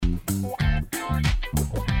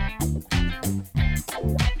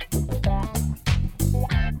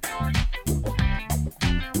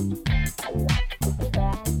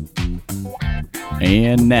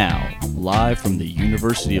And now, live from the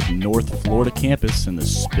University of North Florida campus in the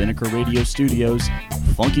Spinnaker Radio Studios,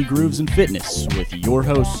 Funky Grooves and Fitness with your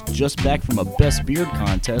host, just back from a Best Beard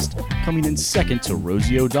contest, coming in second to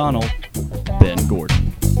Rosie O'Donnell, Ben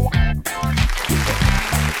Gordon.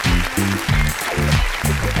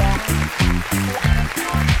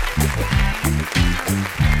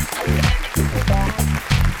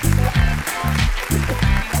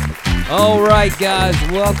 All right, guys,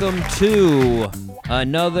 welcome to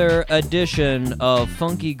another edition of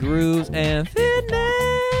Funky Grooves and Fitness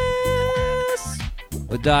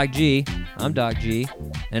with Doc G. I'm Doc G,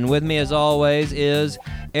 and with me, as always, is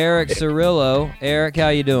Eric Cirillo. Eric, how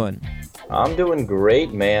you doing? I'm doing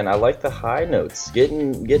great, man. I like the high notes.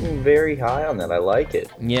 Getting very high on that. I like it.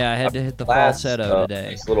 Yeah, I had to hit the falsetto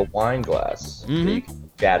today. Nice little wine glass. That you can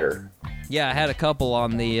shatter. Yeah, I had a couple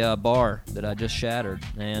on the bar that I just shattered,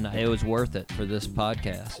 and it was worth it for this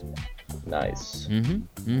podcast. Nice.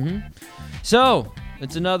 So,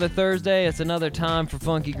 it's another Thursday. It's another time for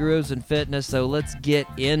Funky Grooves and Fitness, so let's get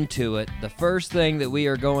into it. The first thing that we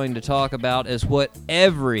are going to talk about is what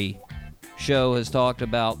every show has talked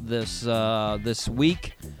about this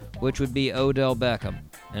week, which would be Odell Beckham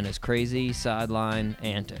and his crazy sideline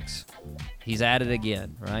antics. He's at it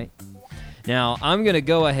again, right? Now, I'm going to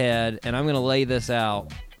go ahead and I'm going to lay this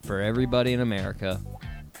out for everybody in America.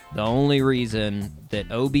 The only reason that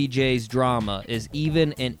OBJ's drama is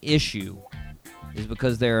even an issue is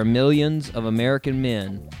because there are millions of American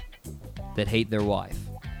men that hate their wife.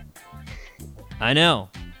 I know,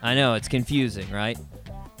 it's confusing, right?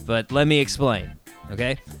 But let me explain,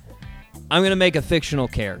 okay? I'm going to make a fictional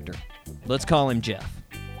character. Let's call him Jeff.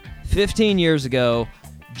 15 years ago,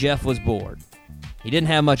 Jeff was bored. He didn't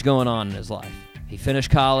have much going on in his life. He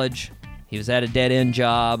finished college, he was at a dead-end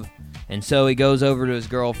job, and so he goes over to his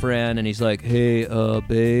girlfriend and he's like, "Hey,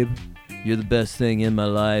 babe, you're the best thing in my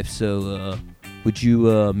life, so, would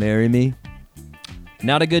you, marry me?"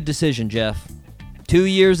 Not a good decision, Jeff. 2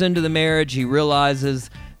 years into the marriage, he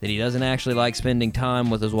realizes that he doesn't actually like spending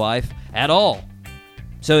time with his wife at all.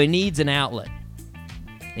 So he needs an outlet.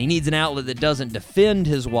 He needs an outlet that doesn't defend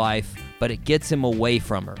his wife, but it gets him away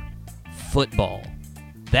from her. Football.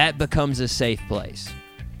 That becomes his safe place.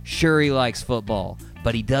 Sure, he likes football,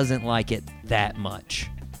 but he doesn't like it that much.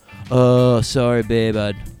 Sorry, babe,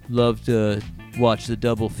 I'd love to watch the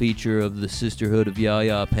double feature of the Sisterhood of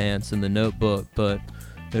Yaya Pants and The Notebook, but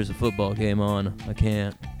there's a football game on. I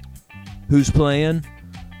can't. Who's playing?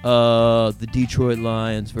 The Detroit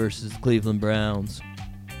Lions versus the Cleveland Browns.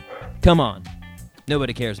 Come on.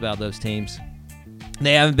 Nobody cares about those teams.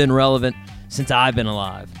 They haven't been relevant since I've been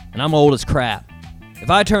alive, and I'm old as crap. If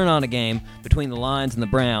I turn on a game between the Lions and the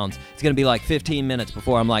Browns, it's going to be like 15 minutes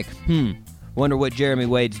before I'm like, wonder what Jeremy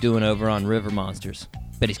Wade's doing over on River Monsters.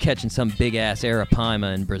 Bet he's catching some big-ass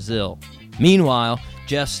Arapaima in Brazil. Meanwhile,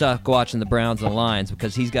 Jeff's stuck watching the Browns and the Lions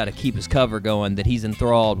because he's got to keep his cover going that he's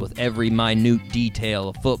enthralled with every minute detail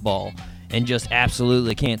of football and just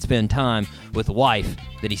absolutely can't spend time with a wife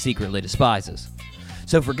that he secretly despises.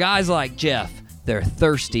 So for guys like Jeff, they're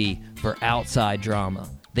thirsty for outside drama.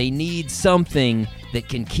 They need something that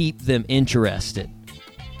can keep them interested.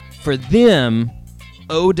 For them,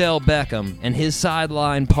 Odell Beckham and his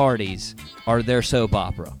sideline parties are their soap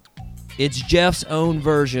opera. It's Jeff's own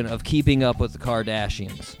version of Keeping Up with the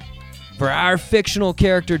Kardashians. For our fictional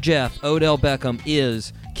character Jeff, Odell Beckham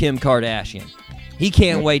is Kim Kardashian. He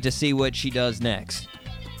can't wait to see what she does next.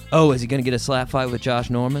 Oh, is he going to get a slap fight with Josh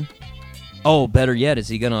Norman? Oh, better yet, is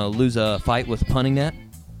he going to lose a fight with Punting Net?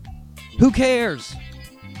 Who cares?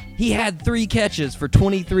 He had 3 catches for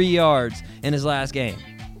 23 yards in his last game.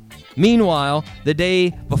 Meanwhile, the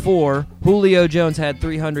day before, Julio Jones had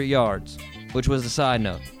 300 yards, which was a side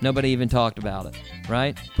note. Nobody even talked about it,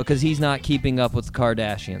 right? Because he's not keeping up with the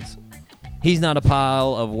Kardashians. He's not a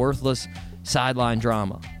pile of worthless sideline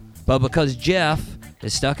drama. But because Jeff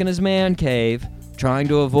is stuck in his man cave trying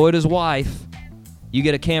to avoid his wife, you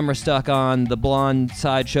get a camera stuck on the blonde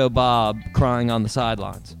Sideshow Bob crying on the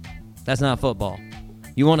sidelines. That's not football.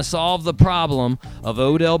 You want to solve the problem of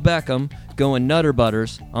Odell Beckham going nutter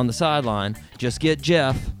butters on the sideline, just get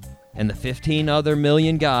Jeff and the 15 other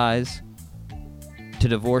million guys to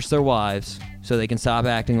divorce their wives so they can stop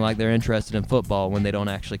acting like they're interested in football when they don't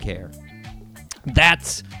actually care.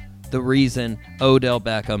 That's the reason Odell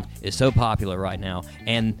Beckham is so popular right now,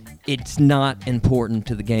 and it's not important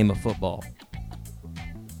to the game of football.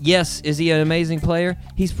 Yes, is he an amazing player?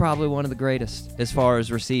 He's probably one of the greatest as far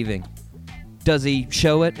as receiving. Does he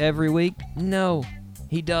show it every week? No,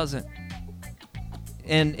 he doesn't.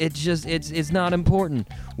 And it's just, it's not important.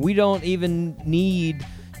 We don't even need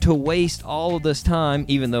to waste all of this time,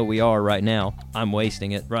 even though we are right now. I'm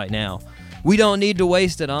wasting it right now. We don't need to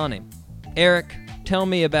waste it on him. Eric, tell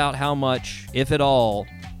me about how much, if at all,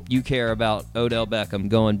 you care about Odell Beckham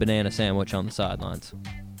going banana sandwich on the sidelines.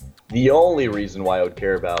 The only reason why I would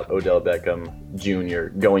care about Odell Beckham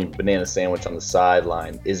Jr. going banana sandwich on the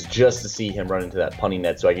sideline is just to see him run into that punting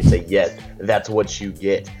net so I can say, yes, that's what you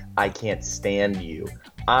get. I can't stand you.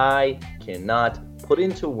 I cannot put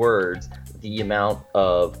into words the amount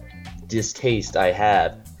of distaste I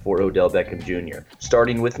have for Odell Beckham Jr.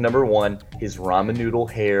 Starting with number one, his ramen noodle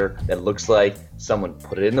hair that looks like someone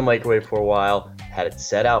put it in the microwave for a while, had it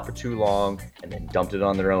set out for too long, and then dumped it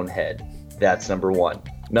on their own head. That's number one.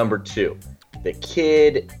 Number two, the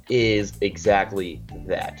kid is exactly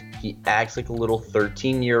that. He acts like a little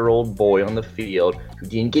 13-year-old boy on the field who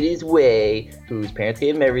didn't get his way, whose parents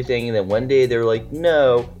gave him everything, and then one day they're like,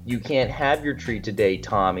 no, you can't have your treat today,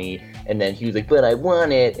 Tommy. And then he was like, but I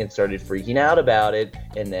want it, and started freaking out about it,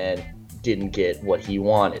 and then didn't get what he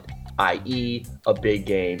wanted, i.e. a big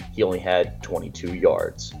game. He only had 22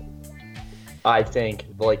 yards. I think,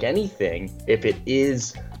 like anything, if it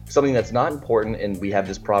is something that's not important, and we have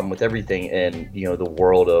this problem with everything in, the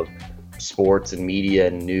world of sports and media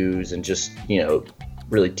and news and just,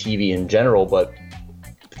 really TV in general, but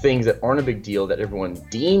things that aren't a big deal that everyone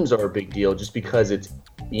deems are a big deal just because it's,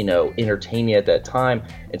 entertaining at that time.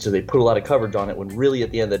 And so they put a lot of coverage on it when really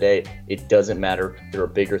at the end of the day, it doesn't matter. There are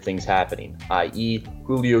bigger things happening, i.e.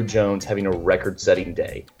 Julio Jones having a record-setting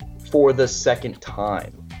day for the second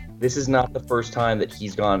time. This is not the first time that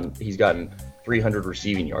he's gotten 300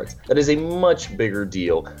 receiving yards. That is a much bigger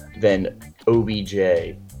deal than OBJ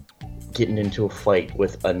getting into a fight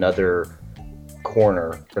with another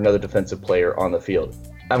corner or another defensive player on the field.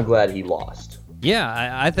 I'm glad he lost.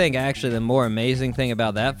 Yeah, I think actually the more amazing thing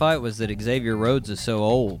about that fight was that Xavier Rhodes is so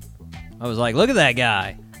old. I was like, look at that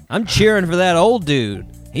guy. I'm cheering for that old dude.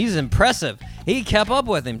 He's impressive. He kept up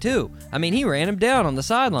with him, too. I mean, he ran him down on the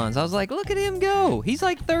sidelines. I was like, look at him go. He's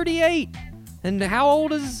like 38. And how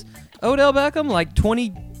old is Odell Beckham? Like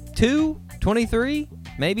 22, 23?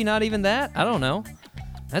 Maybe not even that. I don't know.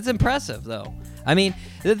 That's impressive, though. I mean,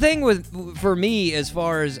 the thing for me as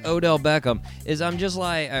far as Odell Beckham is I'm just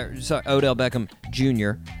like, Odell Beckham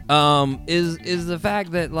Jr. Is the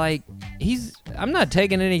fact that like I'm not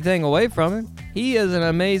taking anything away from him. He is an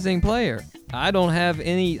amazing player.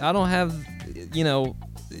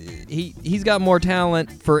 He's got more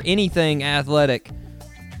talent for anything athletic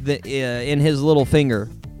in his little finger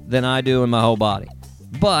than I do in my whole body.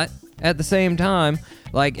 But at the same time,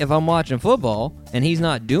 like if I'm watching football and he's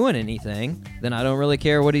not doing anything, then I don't really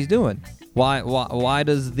care what he's doing. Why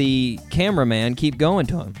does the cameraman keep going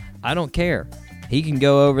to him? I don't care. He can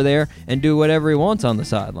go over there and do whatever he wants on the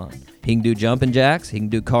sideline. He can do jumping jacks. He can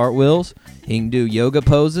do cartwheels. He can do yoga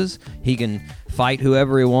poses. He can fight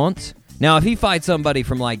whoever he wants. Now, if he fights somebody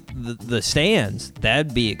from like the stands,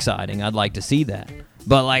 that'd be exciting. I'd like to see that.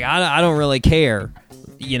 But like, I don't really care,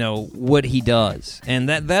 what he does. And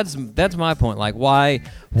that's my point. Like, why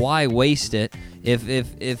waste it if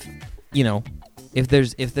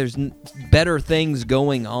there's better things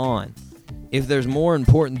going on, if there's more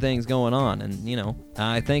important things going on. And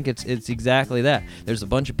I think it's exactly that. There's a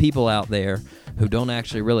bunch of people out there who don't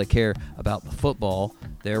actually really care about the football.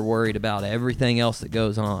 They're worried about everything else that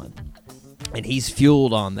goes on. And he's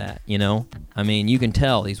fueled on that, I mean, you can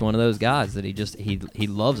tell he's one of those guys that he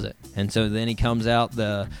loves it. And so then he comes out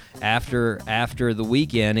after the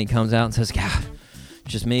weekend, he comes out and says, God,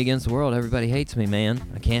 it's just me against the world. Everybody hates me, man.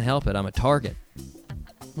 I can't help it. I'm a target.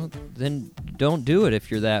 Well, then don't do it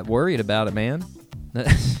if you're that worried about it, man. But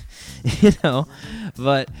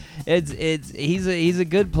he's a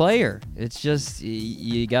good player. It's just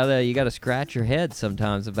you gotta scratch your head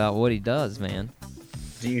sometimes about what he does, man.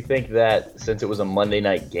 Do you think that since it was a Monday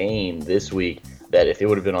night game this week, that if it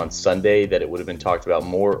would have been on Sunday, that it would have been talked about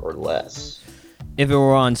more or less? If it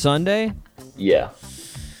were on Sunday? Yeah.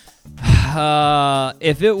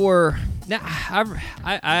 If it were...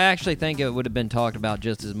 I actually think it would have been talked about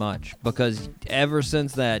just as much, because ever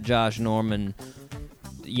since that Josh Norman,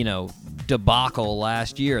 debacle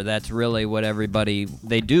last year, that's really what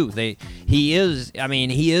they do. He is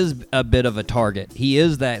a bit of a target. He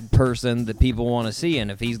is that person that people want to see, and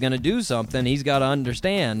if he's going to do something, he's got to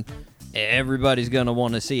understand everybody's going to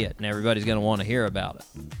want to see it, and everybody's going to want to hear about it.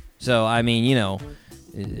 So, I mean,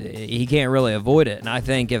 he can't really avoid it. And I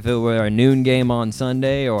think if it were a noon game on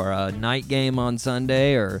Sunday or a night game on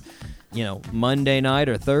Sunday or, Monday night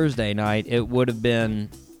or Thursday night, it would have been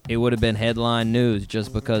headline news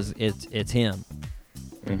just because it's him.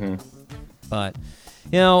 Mm-hmm. But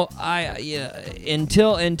until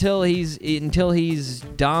he's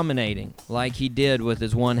dominating like he did with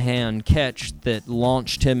his one-hand catch that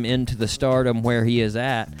launched him into the stardom where he is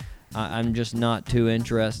at, I'm just not too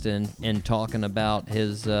interested in talking about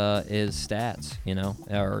his stats,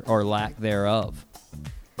 or lack thereof.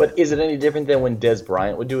 But is it any different than when Dez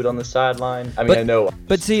Bryant would do it on the sideline? I mean, I know.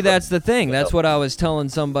 But see, that's the thing. That's what I was telling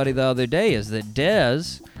somebody the other day, is that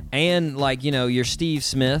Dez and, your Steve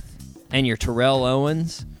Smith and your Terrell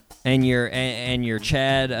Owens and your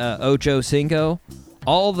Chad Ochocinco,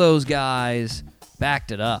 all those guys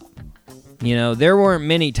backed it up. There weren't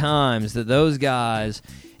many times that those guys,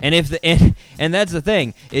 and that's the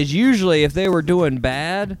thing, is usually if they were doing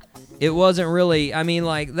bad, it wasn't really, that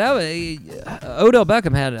was, Odell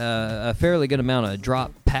Beckham had a fairly good amount of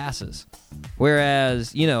drop passes.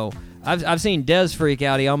 Whereas, I've seen Dez freak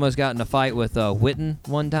out. He almost got in a fight with Witten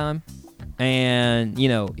one time. And,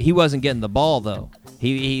 he wasn't getting the ball, though.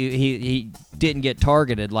 He didn't get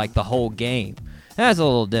targeted like the whole game. That's a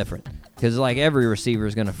little different. Because, every receiver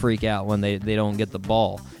is going to freak out when they don't get the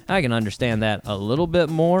ball. I can understand that a little bit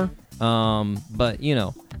more. But,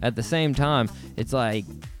 at the same time, it's like,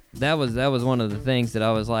 that was one of the things that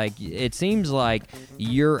I was like, it seems like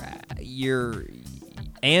your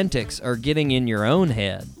antics are getting in your own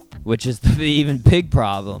head, which is the even big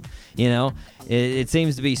problem. It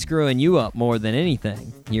seems to be screwing you up more than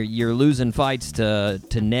anything. You're losing fights to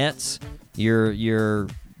nets. You're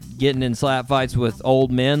getting in slap fights with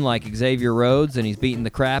old men like Xavier Rhodes, and he's beating the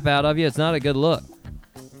crap out of you. It's not a good look.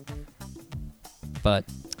 But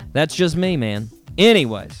that's just me, man.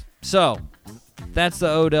 Anyways, so that's the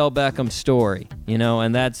Odell Beckham story,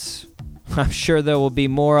 and that's, I'm sure there will be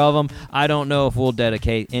more of them. I don't know if we'll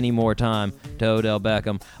dedicate any more time to Odell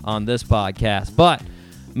Beckham on this podcast. But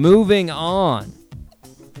moving on.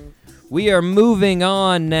 We are moving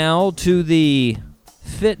on now to the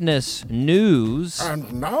fitness news.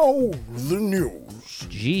 And now the news.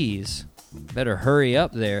 Jeez. Better hurry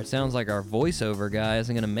up there. It sounds like our voiceover guy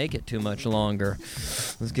isn't going to make it too much longer.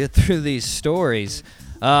 Let's get through these stories.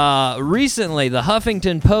 Recently, the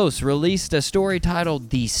Huffington Post released a story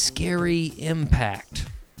titled "The Scary Impact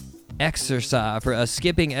Exercise for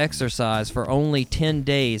skipping exercise for only 10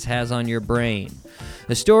 days has on your brain."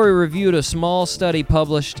 The story reviewed a small study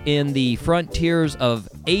published in the Frontiers of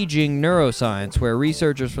Aging Neuroscience, where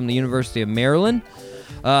researchers from the University of Maryland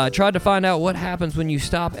tried to find out what happens when you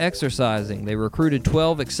stop exercising. They recruited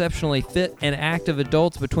 12 exceptionally fit and active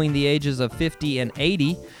adults between the ages of 50 and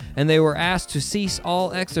 80, and they were asked to cease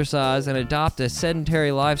all exercise and adopt a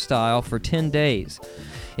sedentary lifestyle for 10 days.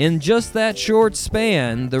 In just that short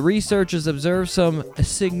span, the researchers observed some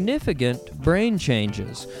significant brain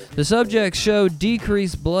changes. The subjects showed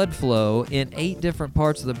decreased blood flow in 8 different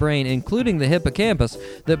parts of the brain, including the hippocampus,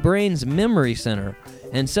 the brain's memory center,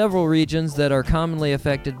 and several regions that are commonly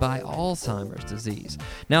affected by Alzheimer's disease.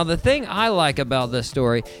 Now, the thing I like about this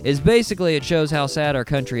story is basically it shows how sad our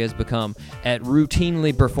country has become at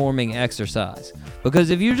routinely performing exercise. Because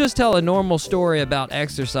if you just tell a normal story about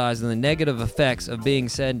exercise and the negative effects of being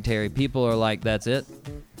sedentary, people are like, that's it?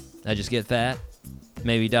 I just get fat?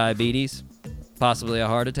 Maybe diabetes? Possibly a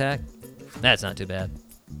heart attack? That's not too bad.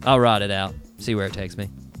 I'll ride it out, see where it takes me.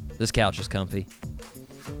 This couch is comfy.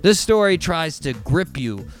 This story tries to grip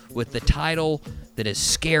you with the title that is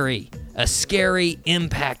scary. A scary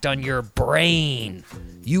impact on your brain.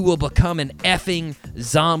 You will become an effing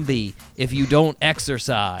zombie if you don't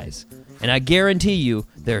exercise. And I guarantee you,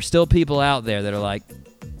 there are still people out there that are like,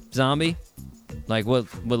 zombie? Like what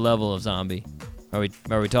level of zombie? Are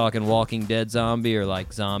we talking Walking Dead zombie or like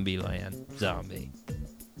Zombieland zombie?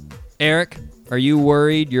 Eric, are you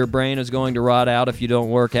worried your brain is going to rot out if you don't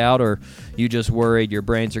work out, or you just worried your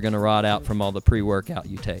brains are going to rot out from all the pre-workout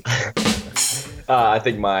you take? I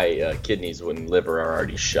think my kidneys and liver are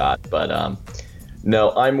already shot, but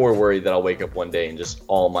no, I'm more worried that I'll wake up one day and just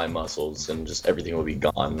all my muscles and just everything will be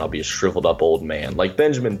gone, and I'll be a shriveled up old man, like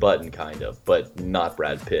Benjamin Button kind of, but not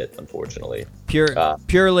Brad Pitt, unfortunately.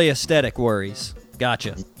 Purely aesthetic worries.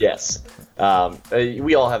 Gotcha. Yes.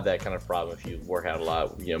 We all have that kind of problem if you work out a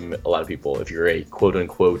lot. A lot of people, if you're a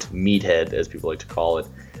quote-unquote meathead, as people like to call it,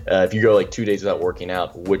 if you go like 2 days without working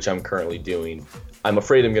out, which I'm currently doing, I'm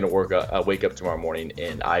afraid I'm going to wake up tomorrow morning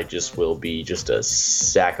and I just will be just a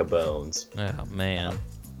sack of bones. Oh, man.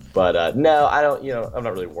 But no, I don't, I'm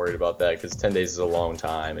not really worried about that because 10 days is a long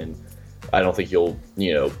time, and I don't think you'll,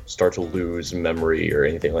 start to lose memory or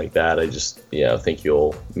anything like that. I just, think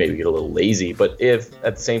you'll maybe get a little lazy. But if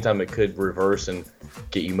at the same time it could reverse and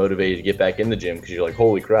get you motivated to get back in the gym because you're like,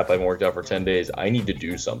 holy crap, I haven't worked out for 10 days. I need to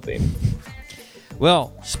do something.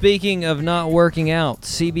 Well, speaking of not working out,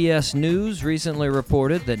 CBS News recently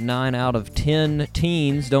reported that 9 out of 10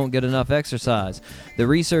 teens don't get enough exercise. The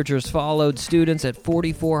researchers followed students at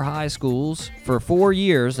 44 high schools for 4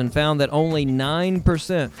 years and found that only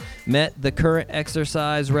 9% met the current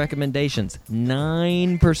exercise recommendations.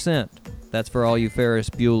 9%. That's for all you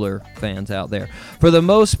Ferris Bueller fans out there. For the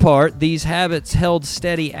most part, these habits held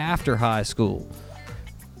steady after high school,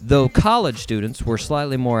 though college students were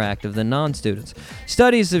slightly more active than non-students.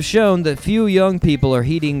 Studies have shown that few young people are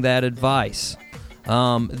heeding that advice.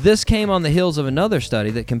 This came on the heels of another study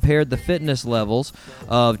that compared the fitness levels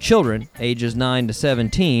of children ages 9 to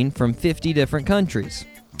 17 from 50 different countries.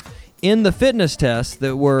 In the fitness tests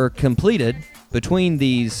that were completed between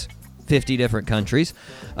these 50 different countries,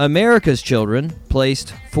 America's children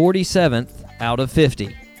placed 47th out of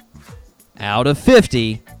 50. Out of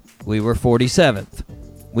 50, we were 47th.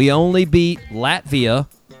 We only beat Latvia,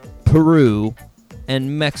 Peru,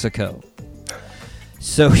 and Mexico.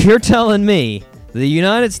 So you're telling me the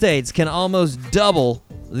United States can almost double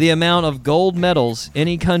the amount of gold medals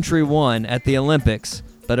any country won at the Olympics,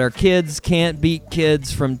 but our kids can't beat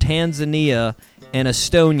kids from Tanzania and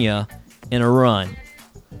Estonia in a run.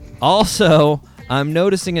 Also, I'm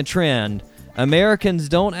noticing a trend. Americans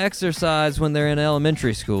don't exercise when they're in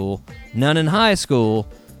elementary school, none in high school,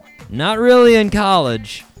 not really in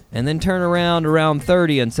college, and then turn around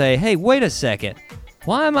 30 and say, hey, wait a second,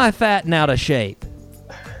 why am I fat and out of shape?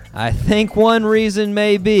 I think one reason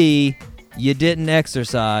may be you didn't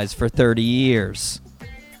exercise for 30 years.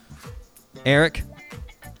 Eric,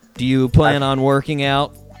 do you plan on working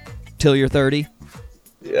out till you're 30?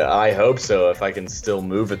 Yeah, I hope so, if I can still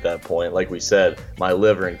move at that point. Like we said, my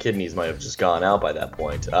liver and kidneys might have just gone out by that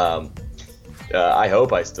point. I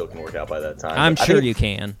hope I still can work out by that time. I'm sure you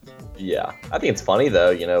can. Yeah. I think it's funny,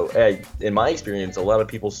 though, in my experience, a lot of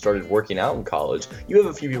people started working out in college. You have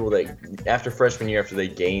a few people that, after freshman year, after they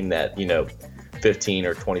gain that, 15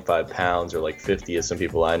 or 25 pounds or like 50 as some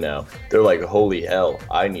people I know, they're like, holy hell,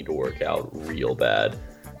 I need to work out real bad.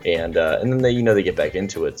 And then they get back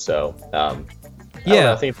into it. So,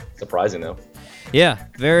 I think it's surprising, though. Yeah,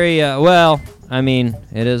 very,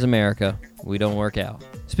 it is America. We don't work out.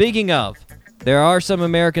 Speaking of, there are some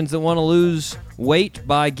Americans that want to lose weight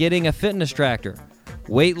by getting a fitness tracker.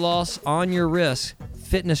 Weight loss on your risk.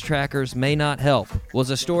 Fitness trackers may not help.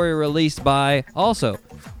 Was a story released by also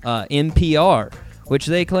NPR, which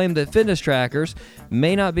they claim that fitness trackers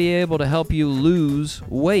may not be able to help you lose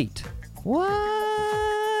weight.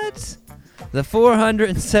 What? The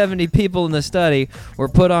 470 people in the study were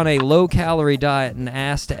put on a low-calorie diet and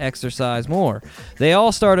asked to exercise more. They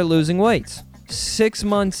all started losing weights. 6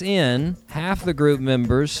 months in, half the group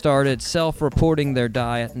members started self-reporting their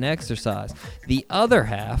diet and exercise. The other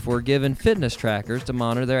half were given fitness trackers to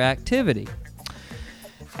monitor their activity.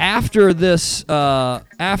 After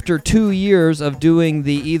 2 years of doing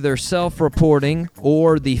the either self-reporting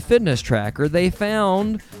or the fitness tracker, they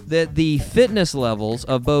found that the fitness levels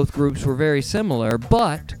of both groups were very similar,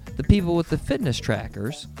 but the people with the fitness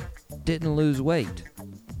trackers didn't lose weight.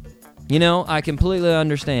 I completely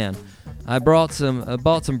understand. I bought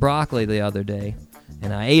some broccoli the other day,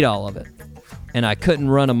 and I ate all of it, and I couldn't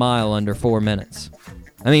run a mile under 4 minutes.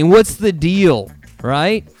 I mean, what's the deal,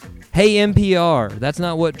 right? Hey, NPR, that's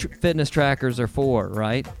not what fitness trackers are for,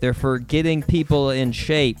 right? They're for getting people in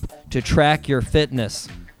shape to track your fitness,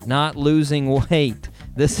 not losing weight.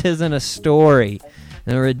 This isn't a story.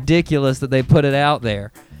 They're ridiculous that they put it out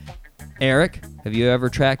there. Eric, have you ever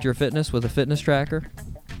tracked your fitness with a fitness tracker?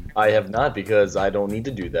 I have not, because I don't need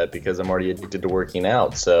to do that because I'm already addicted to working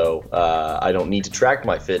out. So I don't need to track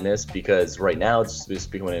my fitness because right now it's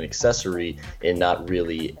just becoming an accessory and not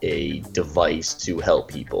really a device to help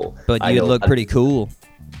people. But you look pretty cool.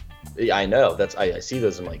 I know. I see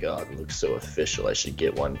those. I'm like, oh, it looks so official. I should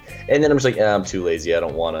get one. And then I'm just like, I'm too lazy. I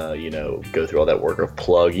don't want to, go through all that work of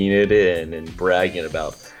plugging it in and bragging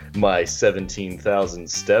about my 17,000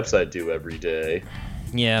 steps I do every day.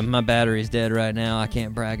 Yeah, my battery's dead right now. I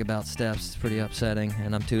can't brag about steps. It's pretty upsetting,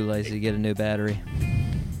 and I'm too lazy to get a new battery.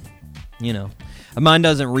 Mine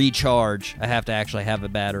doesn't recharge. I have to actually have a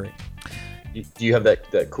battery. Do you have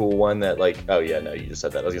that cool one that you just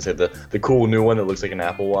said that. I was going to say the cool new one that looks like an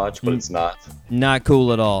Apple Watch, but it's not. Not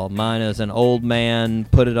cool at all. Mine is an old man,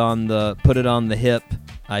 put it on the hip.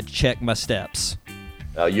 I check my steps.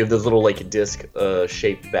 You have those little disc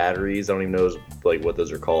shaped batteries. I don't even know what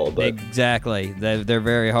those are called. But exactly, they're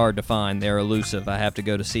very hard to find. They're elusive. I have to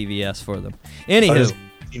go to CVS for them. Anywho,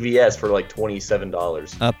 CVS for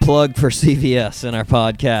 $27. A plug for CVS in our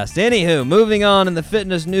podcast. Anywho, moving on in the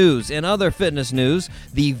fitness news. In other fitness news,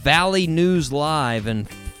 the Valley News Live in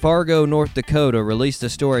Fargo, North Dakota, released a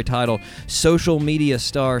story titled Social Media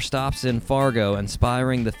Star Stops in Fargo,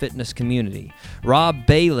 Inspiring the Fitness Community. Rob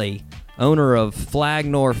Bailey, owner of Flag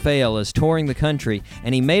Nor Fail, is touring the country,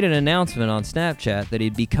 and he made an announcement on Snapchat that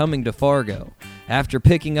he'd be coming to Fargo. After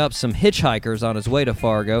picking up some hitchhikers on his way to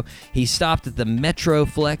Fargo, he stopped at the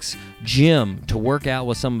Metroflex gym to work out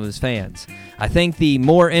with some of his fans. I think the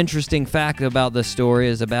more interesting fact about this story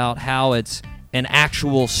is about how it's an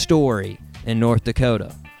actual story in North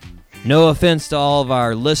Dakota. No offense to all of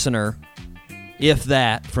our listener, if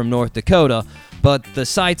that, from North Dakota, but the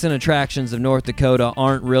sights and attractions of North Dakota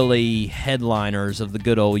aren't really headliners of the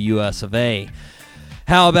good old US of A.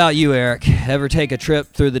 How about you, Eric? Ever take a trip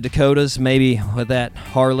through the Dakotas, maybe with that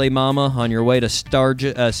Harley mama on your way to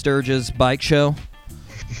Sturgis bike show?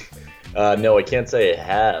 No, I can't say I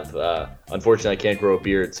have. Unfortunately, I can't grow a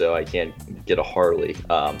beard, so I can't get a Harley.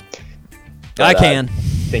 I can. I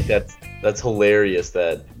think that's hilarious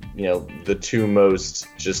that, the two most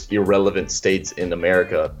just irrelevant states in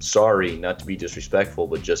America, sorry, not to be disrespectful,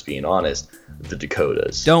 but just being honest, the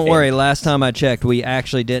Dakotas. Don't worry, last time I checked, we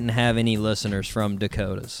actually didn't have any listeners from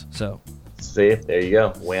Dakotas. So, see, there you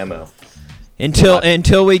go, whammo.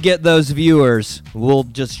 Until we get those viewers, we'll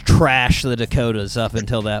just trash the Dakotas up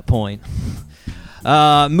until that point.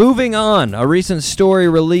 Moving on, a recent story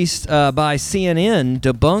released by CNN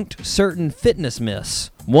debunked certain fitness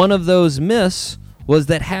myths. One of those myths was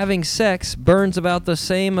that having sex burns about the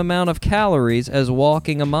same amount of calories as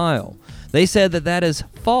walking a mile. They said that is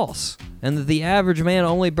false, and that the average man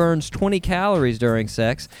only burns 20 calories during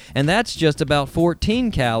sex, and that's just about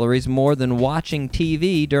 14 calories more than watching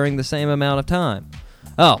TV during the same amount of time.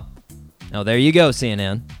 Oh, now there you go,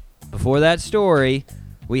 CNN. Before that story,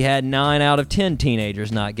 we had 9 out of 10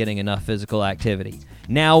 teenagers not getting enough physical activity.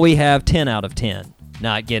 Now we have 10 out of 10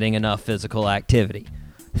 not getting enough physical activity.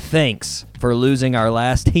 Thanks for losing our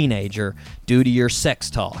last teenager due to your sex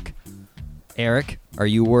talk. Eric, are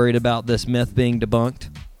you worried about this myth being debunked?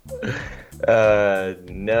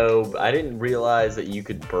 No, I didn't realize that you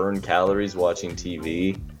could burn calories watching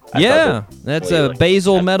TV. Yeah, that's a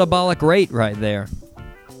basal metabolic rate right there.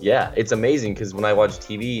 Yeah, it's amazing because when I watch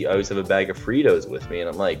TV, I always have a bag of Fritos with me, and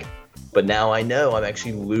I'm like, but now I know I'm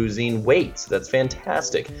actually losing weight. So that's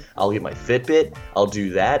fantastic. I'll get my Fitbit, I'll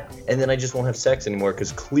do that, and then I just won't have sex anymore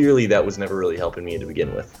because clearly that was never really helping me to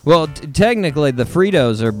begin with. Well, technically, the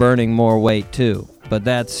Fritos are burning more weight too, but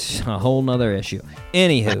that's a whole nother issue.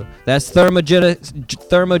 Anywho, that's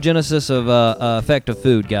thermogenesis of effective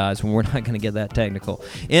food, guys, when we're not going to get that technical.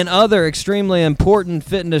 In other extremely important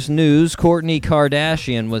fitness news, Kourtney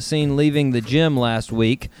Kardashian was seen leaving the gym last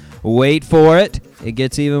week. Wait for it. It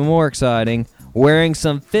gets even more exciting. Wearing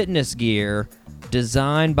some fitness gear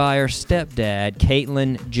designed by her stepdad,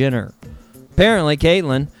 Caitlyn Jenner. Apparently,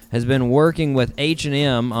 Caitlyn has been working with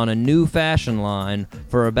H&M on a new fashion line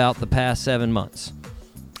for about the past 7 months.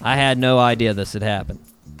 I had no idea this had happened.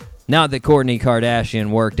 Not that Kourtney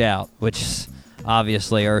Kardashian worked out, which is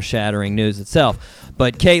obviously earth-shattering news itself,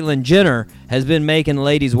 but Caitlyn Jenner has been making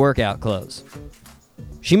ladies' workout clothes.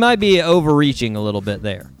 She might be overreaching a little bit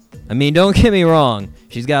there. I mean, don't get me wrong.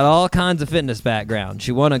 She's got all kinds of fitness background.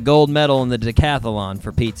 She won a gold medal in the decathlon,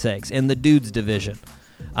 for Pete's sakes, in the dudes division.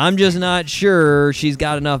 I'm just not sure she's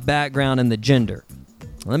got enough background in the gender.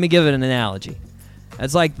 Let me give it an analogy.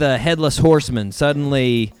 That's like the headless horseman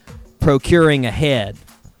suddenly procuring a head,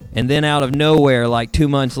 and then out of nowhere, like 2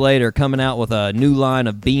 months later, coming out with a new line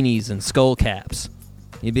of beanies and skull caps.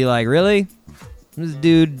 You'd be like, really? This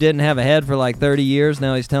dude didn't have a head for like 30 years,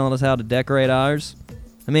 now he's telling us how to decorate ours?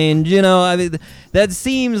 I mean, that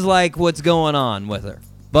seems like what's going on with her.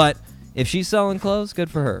 But if she's selling clothes,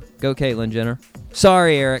 good for her. Go Caitlyn Jenner.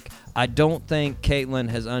 Sorry, Eric. I don't think Caitlyn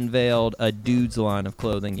has unveiled a dude's line of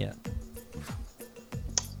clothing yet.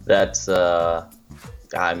 That's, I'm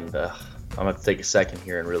going to have to take a second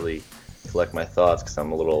here and really collect my thoughts because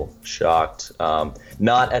I'm a little shocked.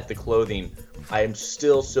 Not at the clothing. I am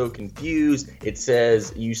still so confused. It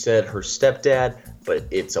says, you said her stepdad, but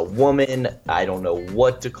it's a woman. I don't know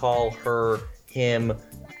what to call her, him,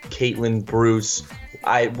 Caitlyn, Bruce.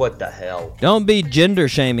 What the hell? Don't be gender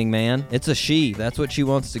shaming, man. It's a she. That's what she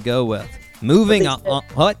wants to go with. Moving on.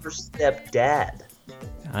 What? Her stepdad.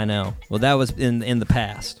 I know. Well, that was in the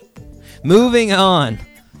past. Moving on.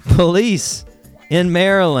 Police in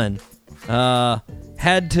Maryland are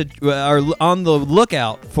on the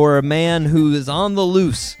lookout for a man who is on the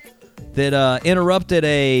loose that interrupted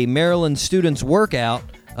a Maryland student's workout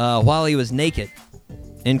while he was naked.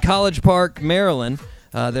 In College Park, Maryland,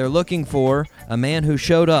 they're looking for a man who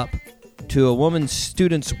showed up to a woman's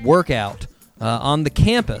student's workout on the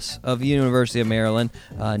campus of the University of Maryland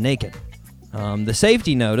naked. The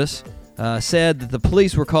safety notice said that the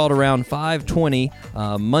police were called around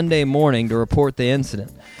 5:20 Monday morning to report the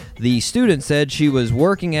incident. The student said she was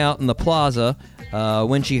working out in the plaza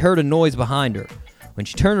when she heard a noise behind her. When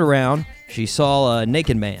she turned around, she saw a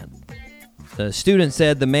naked man. The student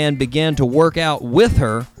said the man began to work out with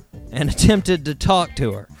her and attempted to talk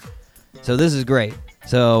to her. So this is great.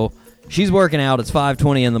 So she's working out. It's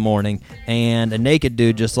 5:20 in the morning, and a naked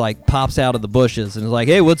dude just like pops out of the bushes and is like,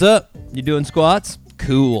 "Hey, what's up? You doing squats?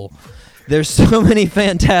 Cool." There's so many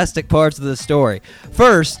fantastic parts of this story.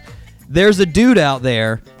 First, there's a dude out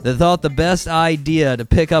there that thought the best idea to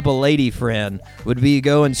pick up a lady friend would be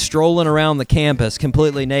going strolling around the campus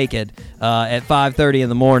completely naked at 5:30 in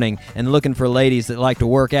the morning and looking for ladies that like to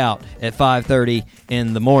work out at 5:30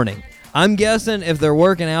 in the morning. I'm guessing if they're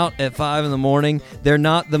working out at 5 in the morning, they're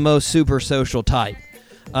not the most super social type.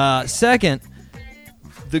 Second,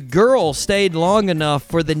 the girl stayed long enough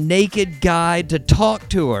for the naked guy to talk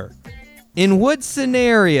to her. In what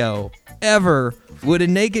scenario ever would a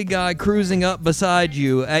naked guy cruising up beside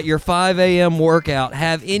you at your 5 a.m. workout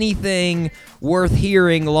have anything worth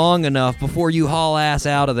hearing long enough before you haul ass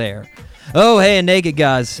out of there? Oh, hey, a naked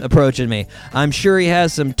guy's approaching me. I'm sure he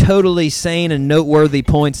has some totally sane and noteworthy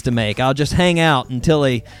points to make. I'll just hang out until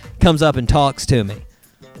he comes up and talks to me.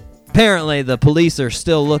 Apparently, the police are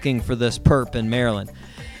still looking for this perp in Maryland.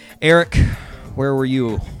 Eric, where were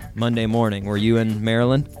you Monday morning? Were you in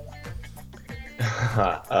Maryland?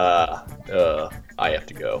 I have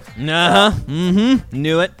to go.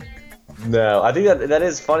 Knew it. No, I think that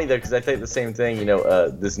is funny though, because I think the same thing. You know,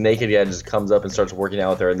 this naked guy just comes up and starts working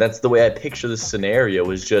out with her, and that's the way I picture this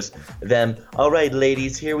scenario. Is just them. All right,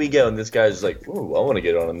 ladies, here we go. And this guy's just like, "Ooh, I want to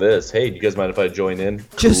get on this. Hey, do you guys mind if I join in?"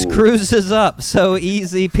 Just Cool. cruises up, so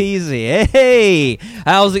easy peasy. Hey,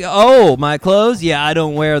 how's it? Oh, my clothes? Yeah, I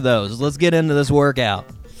don't wear those. Let's get into this workout.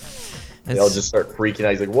 They all just start freaking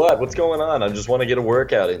out. He's like, "What? What's going on? I just want to get a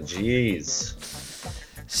workout in." Jeez.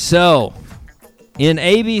 So, in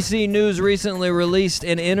ABC News recently released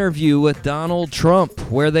an interview with Donald Trump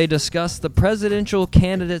where they discussed the presidential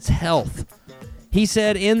candidate's health. He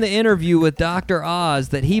said in the interview with Dr. Oz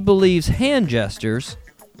that he believes hand gestures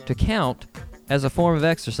to count as a form of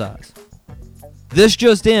exercise. This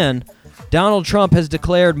just in, Donald Trump has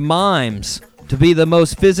declared mimes to be the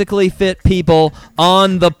most physically fit people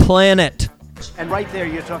on the planet. And right there,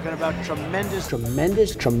 you're talking about tremendous amount.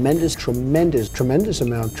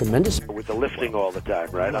 With the lifting all the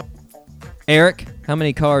time, right? Eric, how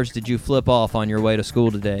many cars did you flip off on your way to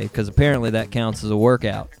school today? Because apparently that counts as a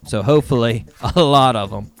workout. So hopefully a lot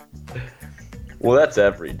of them. Well, that's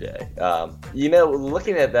every day. You know,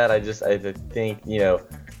 looking at that, I think, you know,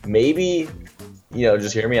 maybe, you know,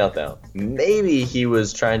 just hear me out now. Maybe he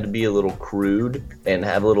was trying to be a little crude and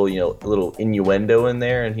have a little, you know, a little innuendo in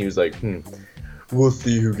there, and he was like, we'll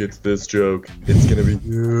see who gets this joke. It's gonna be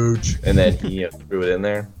huge, and then he threw it in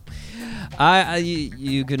there.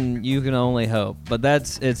 You can only hope, but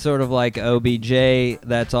it's sort of like OBJ.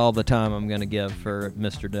 That's all the time I'm gonna give for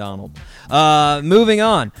Mr. Donald. Moving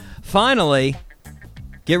on. Finally,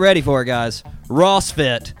 get ready for it, guys.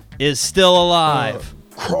 Rossfit is still alive.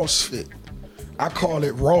 CrossFit. I call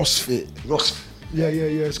it Rossfit. Yeah.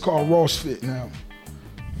 It's called Rossfit now.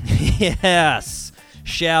 Yes.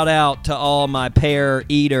 Shout out to all my pear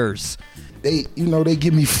eaters. They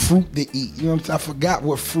give me fruit to eat. You know what I'm saying? I forgot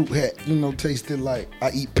what fruit had, tasted like. I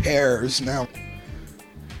eat pears now.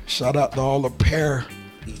 Shout out to all the pear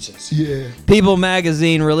eaters. Yeah. People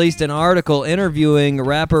magazine released an article interviewing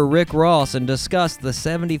rapper Rick Ross and discussed the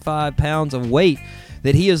 75 pounds of weight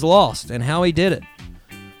that he has lost and how he did it.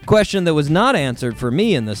 Question that was not answered for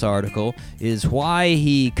me in this article is why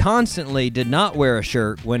he constantly did not wear a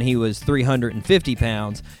shirt when he was 350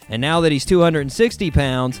 pounds, and now that he's 260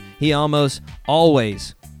 pounds, he almost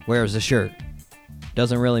always wears a shirt.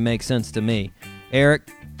 Doesn't really make sense to me. Eric,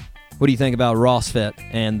 what do you think about Rossfit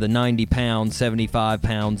and the 90 pounds, 75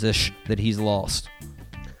 pounds-ish that he's lost?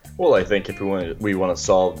 Well, I think if we want to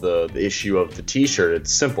solve the issue of the t-shirt,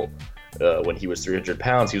 it's simple. When he was 300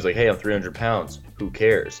 pounds, he was like, hey, I'm 300 pounds. Who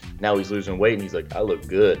cares? Now he's losing weight, and he's like, I look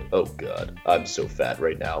good. Oh, God. I'm so fat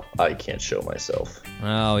right now. I can't show myself.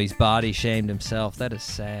 Oh, he's body shamed himself. That is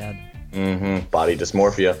sad. Body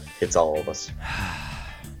dysmorphia. It's all of us.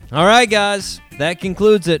 All right, guys. That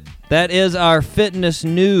concludes it. That is our fitness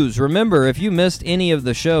news. Remember, if you missed any of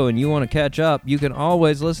the show and you want to catch up, you can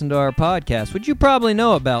always listen to our podcast, which you probably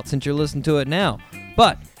know about since you're listening to it now.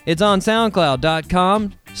 But it's on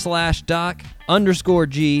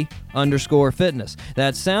SoundCloud.com/doc_G_fitness.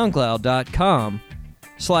 That's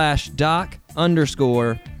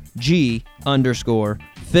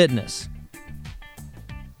SoundCloud.com/doc_G_fitness.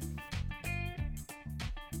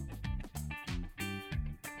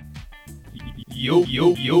 You're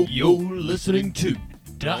listening to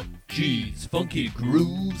Doc G's Funky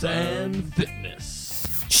Grooves and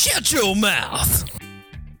Fitness. Shut your mouth!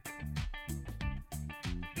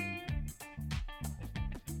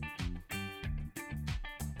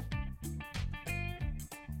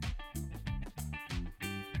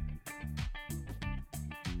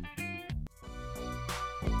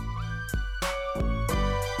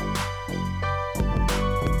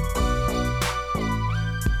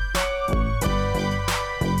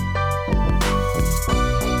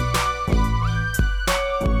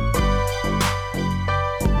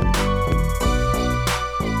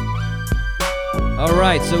 All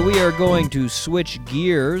right, so we are going to switch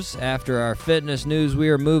gears. After our fitness news, we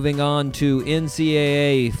are moving on to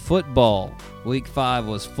NCAA football. Week 5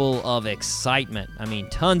 was full of excitement. I mean,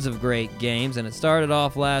 tons of great games, and it started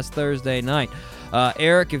off last Thursday night.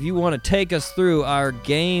 Eric, if you want to take us through our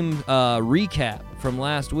game recap from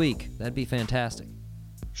last week, that'd be fantastic.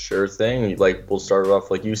 Sure thing. We'll start it off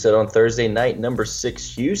like you said on Thursday night. Number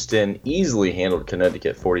 6 Houston easily handled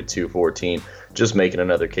Connecticut 42-14, just making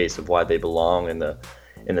another case of why they belong in the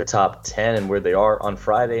top 10 and where they are. On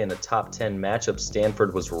Friday in the top 10 matchup,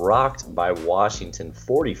 Stanford was rocked by Washington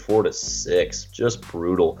 44-6, just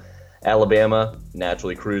brutal. Alabama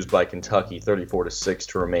naturally cruised by Kentucky 34-6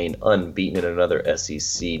 to remain unbeaten in another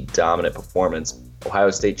SEC dominant performance. Ohio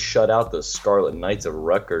State shut out the Scarlet Knights of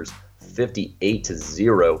Rutgers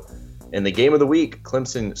 58-0. In the game of the week,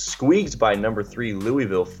 Clemson squeaked by number 3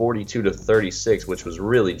 Louisville 42-36, which was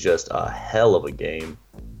really just a hell of a game.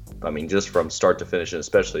 I mean, just from start to finish, and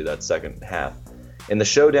especially that second half. In the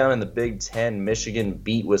showdown in the Big Ten, Michigan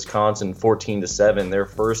beat Wisconsin 14-7, their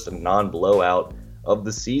first non-blowout of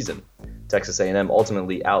the season. Texas A&M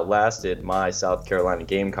ultimately outlasted my South Carolina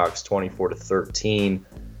Gamecocks 24-13.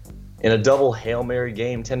 In a double Hail Mary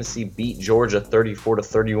game, Tennessee beat Georgia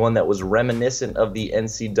 34-31. That was reminiscent of the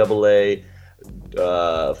NCAA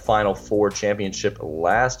Final Four championship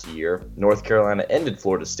last year. North Carolina ended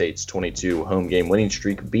Florida State's 22 home game winning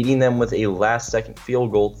streak, beating them with a last-second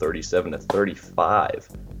field goal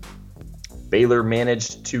 37-35. Baylor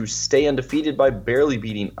managed to stay undefeated by barely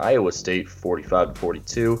beating Iowa State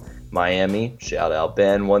 45-42. Miami, shout out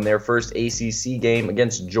Ben, won their first ACC game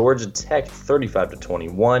against Georgia Tech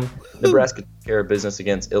 35-21. Nebraska took care of business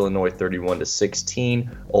against Illinois 31-16.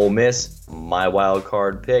 Ole Miss, my wild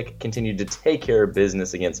card pick, continued to take care of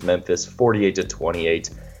business against Memphis 48-28.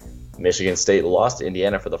 Michigan State lost to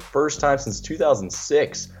Indiana for the first time since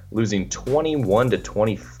 2006, losing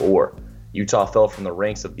 21-24. Utah fell from the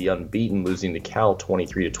ranks of the unbeaten, losing to Cal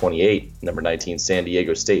 23-28. Number 19 San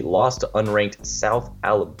Diego State lost to unranked South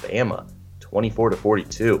Alabama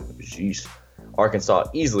 24-42. Jeez. Arkansas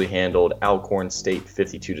easily handled Alcorn State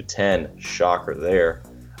 52-10. Shocker there.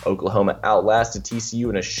 Oklahoma outlasted TCU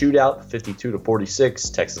in a shootout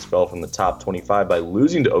 52-46. Texas fell from the top 25 by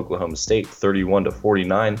losing to Oklahoma State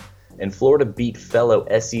 31-49. And Florida beat fellow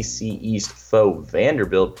SEC East foe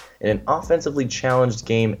Vanderbilt in an offensively challenged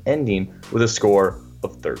game ending with a score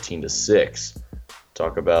of 13-6.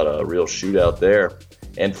 Talk about a real shootout there.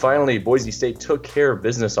 And finally, Boise State took care of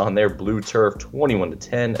business on their blue turf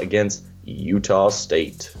 21-10 against Utah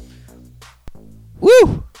State.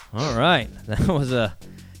 Woo! All right. That was a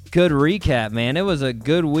good recap, man. It was a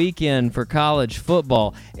good weekend for college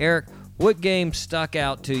football. Eric, what game stuck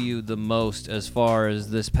out to you the most as far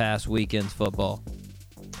as this past weekend's football?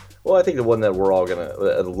 Well, I think the one that we're all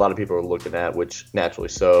a lot of people are looking at, which naturally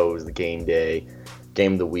so, is the game of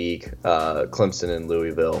the week, Clemson and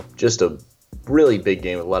Louisville. Just a really big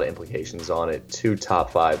game with a lot of implications on it. 2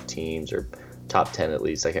 top 5 teams, or top 10 at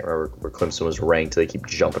least. I can't remember where Clemson was ranked. They keep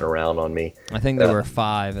jumping around on me. I think they were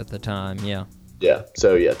 5 at the time, yeah. Yeah,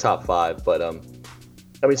 so yeah, top 5. But,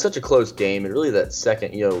 I mean, such a close game. And really that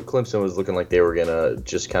second, Clemson was looking like they were going to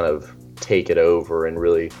just kind of take it over and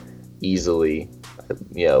really easily,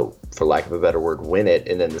 for lack of a better word, win it.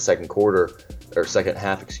 And then the second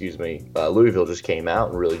half, Louisville just came out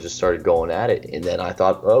and really just started going at it. And then I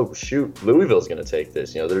thought, oh shoot, Louisville's going to take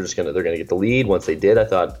this. They're going to get the lead. Once they did, I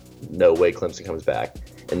thought, no way Clemson comes back.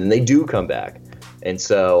 And then they do come back. And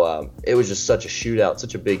so it was just such a shootout,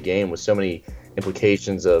 such a big game with so many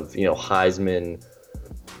implications of, Heisman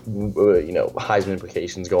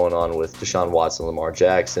implications going on with Deshaun Watson and Lamar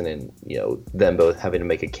Jackson, and them both having to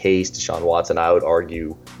make a case. Deshaun Watson, I would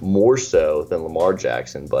argue, more so than Lamar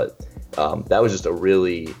Jackson, but that was just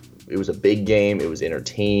it was a big game. It was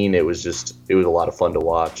entertaining. It was a lot of fun to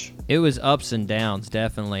watch. It was ups and downs,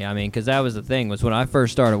 definitely. I mean, because that was the thing, was when I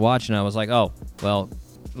first started watching, I was like, oh, well,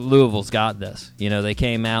 Louisville's got this. They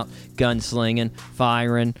came out gunslinging,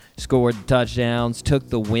 firing, scored touchdowns, took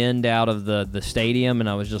the wind out of the stadium, and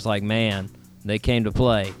I was just like, man, They came to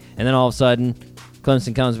play. And then all of a sudden,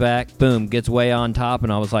 Clemson comes back, boom, gets way on top,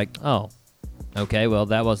 and I was like, oh, okay, well,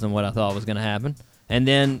 that wasn't what I thought was going to happen. And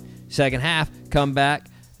then second half, come back,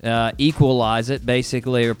 equalize it.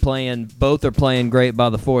 Basically, both are playing great by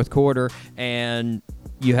the fourth quarter, and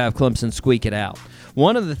you have Clemson squeak it out.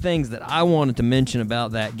 One of the things that I wanted to mention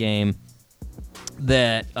about that game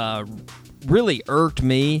that really irked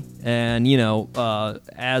me, and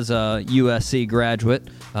as a USC graduate,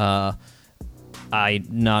 I'm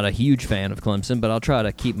not a huge fan of Clemson, but I'll try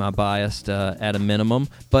to keep my bias at a minimum.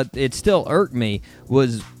 But it still irked me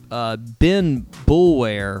was Ben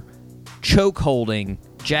Boulware chokeholding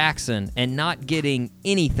Jackson and not getting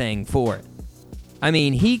anything for it. I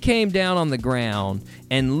mean, he came down on the ground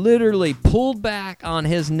and literally pulled back on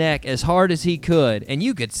his neck as hard as he could, and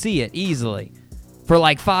you could see it easily for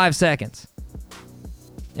like 5 seconds.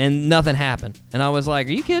 And nothing happened. And I was like,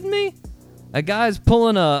 are you kidding me? A guy's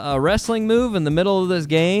pulling a wrestling move in the middle of this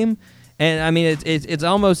game. And, I mean, it's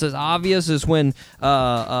almost as obvious as when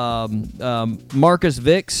Marcus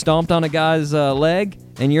Vick stomped on a guy's leg,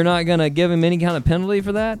 and you're not going to give him any kind of penalty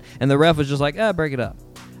for that. And the ref was just like, break it up.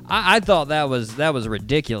 I thought that was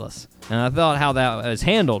ridiculous. And I thought how that was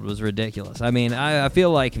handled was ridiculous. I mean, I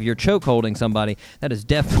feel like if you're choke holding somebody, that is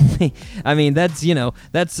definitely, I mean, that's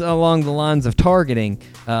along the lines of targeting.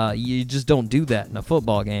 You just don't do that in a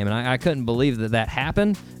football game. And I couldn't believe that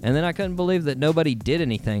happened. And then I couldn't believe that nobody did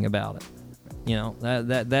anything about it.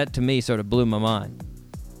 That to me sort of blew my mind.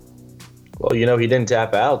 Well, he didn't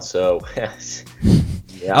tap out, so yeah.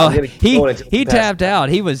 He tapped out.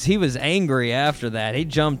 He was angry after that. He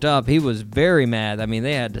jumped up. He was very mad. I mean,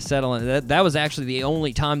 they had to settle in. That was actually the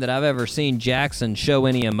only time that I've ever seen Jackson show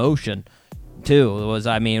any emotion. Too was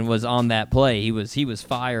on that play. He was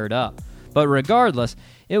fired up. But regardless,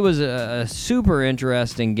 it was a super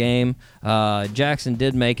interesting game. Jackson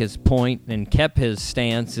did make his point and kept his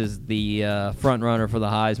stance as the front runner for the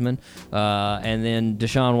Heisman. And then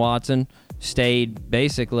Deshaun Watson stayed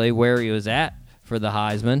basically where he was at for the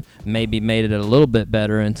Heisman, maybe made it a little bit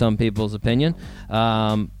better in some people's opinion.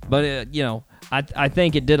 But I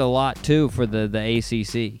think it did a lot too for the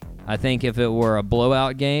ACC. I think if it were a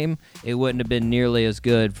blowout game, it wouldn't have been nearly as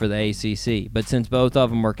good for the ACC. But since both of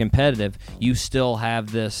them were competitive, you still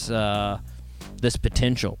have this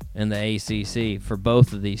potential in the ACC for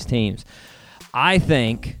both of these teams. I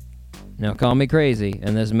think, now call me crazy,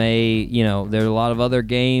 and this may, there are a lot of other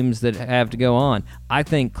games that have to go on. I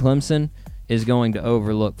think Clemson is going to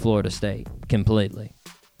overlook Florida State completely.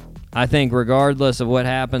 I think regardless of what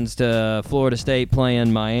happens to Florida State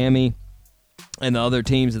playing Miami and the other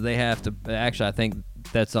teams that they have to, actually I think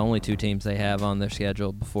that's the only two teams they have on their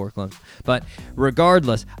schedule before Clemson. But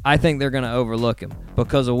regardless, I think they're going to overlook them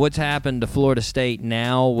because of what's happened to Florida State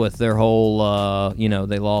now with their whole,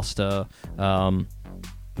 they lost to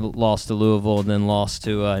Louisville and then lost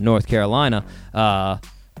to North Carolina.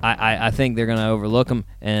 I think they're going to overlook them,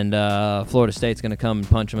 and Florida State's going to come and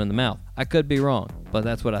punch them in the mouth. I could be wrong, but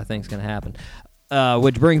that's what I think is going to happen.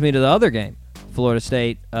 Which brings me to the other game, Florida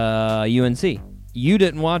State, UNC. You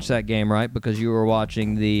didn't watch that game, right? Because you were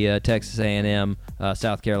watching the Texas A&M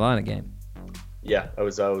South Carolina game. Yeah, I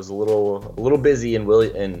was a little busy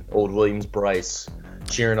in Old Williams-Brice,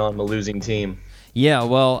 cheering on the losing team. Yeah,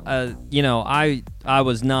 well, I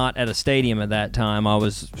was not at a stadium at that time. I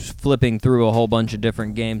was flipping through a whole bunch of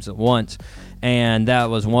different games at once, and that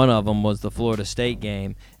was one of them was the Florida State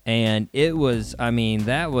game. And it was,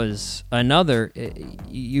 that was another,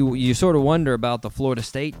 you sort of wonder about the Florida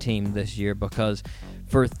State team this year because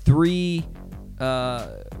for 2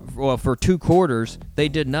 quarters, they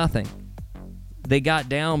did nothing. They got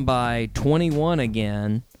down by 21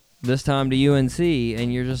 again, this time to UNC,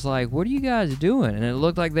 and you're just like, what are you guys doing? And it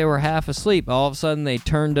looked like they were half asleep. All of a sudden, they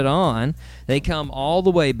turned it on. They come all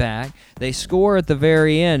the way back. They score at the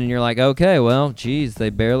very end, and you're like, okay, well, geez,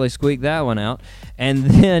 they barely squeaked that one out. And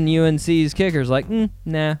then UNC's kicker's like, nah,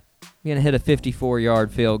 I'm going to hit a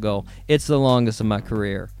 54-yard field goal. It's the longest of my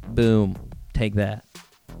career. Boom. Take that.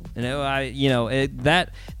 And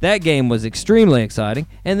that game was extremely exciting.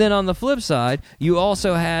 And then on the flip side, you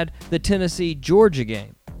also had the Tennessee-Georgia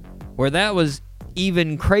game, where that was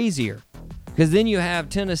even crazier. Because then you have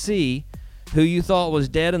Tennessee, who you thought was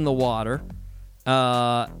dead in the water,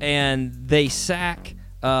 and they sack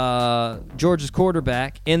Georgia's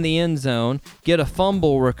quarterback in the end zone, get a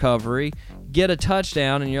fumble recovery, get a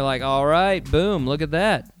touchdown, and you're like, all right, boom, look at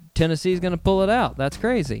that. Tennessee's going to pull it out. That's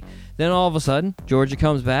crazy. Then all of a sudden, Georgia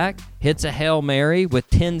comes back, hits a Hail Mary with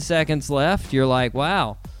 10 seconds left. You're like,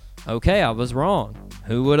 wow, okay, I was wrong.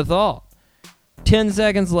 Who would have thought? 10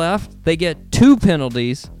 seconds left. They get 2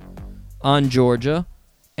 penalties on Georgia,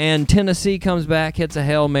 and Tennessee comes back, hits a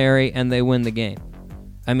Hail Mary, and they win the game.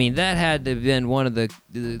 I mean, that had to have been one of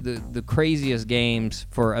the craziest games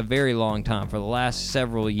for a very long time, for the last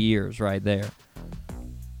several years right there.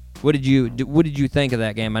 What did you think of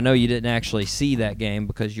that game? I know you didn't actually see that game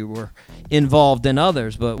because you were involved in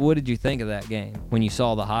others, but what did you think of that game when you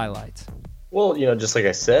saw the highlights? Well, just like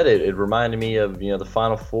I said, it reminded me of, the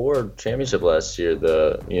Final Four championship last year,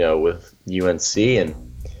 with UNC, and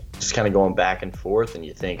just kind of going back and forth, and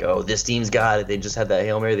you think, oh, this team's got it. They just had that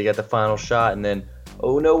Hail Mary. They got the final shot, and then,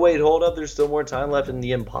 oh, no, wait, hold up. There's still more time left, and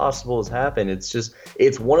the impossible has happened.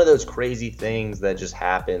 It's one of those crazy things that just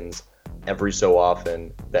happens every so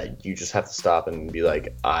often that you just have to stop and be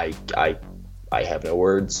like, I have no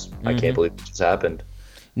words. Mm-hmm. I can't believe it just happened.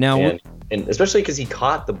 Now, and especially because he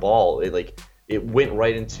caught the ball, it went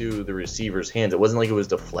right into the receiver's hands. It wasn't like it was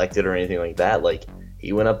deflected or anything like that. Like,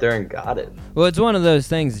 he went up there and got it. Well, it's one of those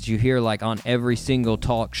things that you hear like on every single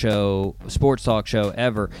sports talk show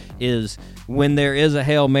ever, is when there is a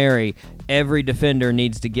Hail Mary, every defender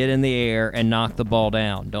needs to get in the air and knock the ball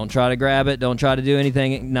down. Don't try to grab it. Don't try to do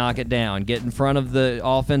anything. Knock it down. Get in front of the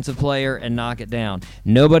offensive player and knock it down.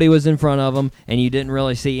 Nobody was in front of him, and you didn't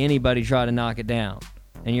really see anybody try to knock it down.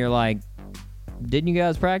 And you're like, didn't you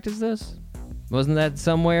guys practice this? Wasn't that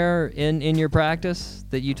somewhere in your practice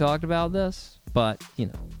that you talked about this? But,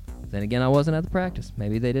 then again, I wasn't at the practice.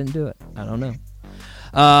 Maybe they didn't do it. I don't know.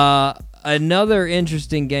 Another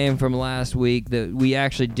interesting game from last week that we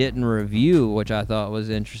actually didn't review, which I thought was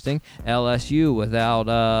interesting, LSU without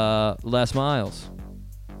Les Miles.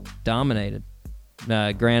 Dominated.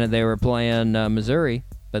 Granted, they were playing Missouri,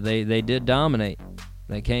 but they did dominate.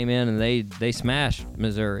 They came in and they smashed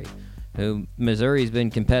Missouri. Missouri's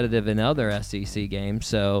been competitive in other SEC games,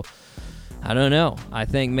 so I don't know. I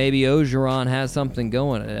think maybe Orgeron has something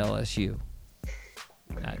going at LSU.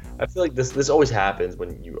 I feel like this always happens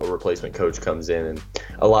when a replacement coach comes in, and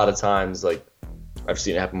a lot of times, like, I've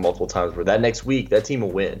seen it happen multiple times where that next week that team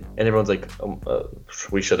will win, and everyone's like,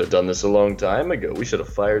 we should have done this a long time ago. We should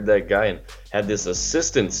have fired that guy and had this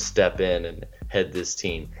assistant step in and head this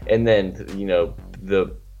team. And then,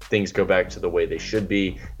 the things go back to the way they should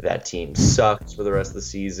be. That team sucks for the rest of the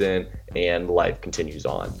season, and life continues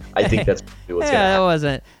on. I think that's what's going to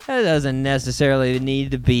happen. That doesn't necessarily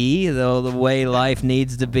need to be, though, the way life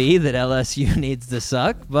needs to be, that LSU needs to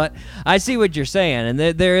suck. But I see what you're saying, and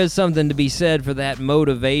there is something to be said for that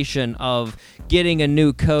motivation of getting a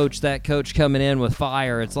new coach, that coach coming in with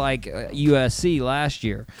fire. It's like USC last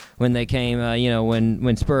year when they came,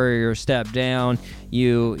 when Spurrier stepped down,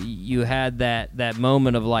 you had that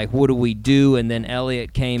moment of like, what do we do? And then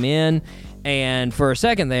Elliott came in, and for a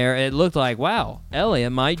second there, it looked like, wow,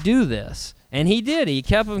 Elliott might do this. And he did. He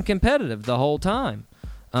kept them competitive the whole time.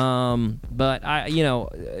 But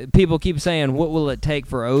people keep saying, what will it take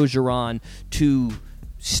for Orgeron to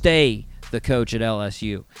stay the coach at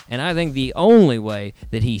LSU? And I think the only way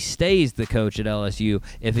that he stays the coach at LSU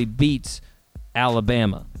if he beats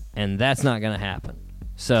Alabama, and that's not going to happen.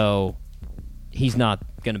 So he's not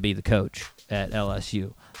going to be the coach at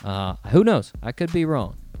LSU. Who knows? I could be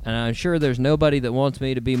wrong. And I'm sure there's nobody that wants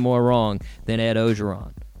me to be more wrong than Ed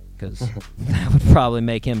Orgeron, because that would probably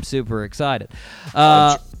make him super excited.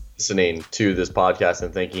 Listening to this podcast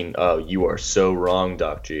and thinking, oh, you are so wrong,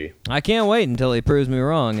 Doc G. I can't wait until he proves me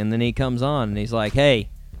wrong, and then he comes on and he's like, hey,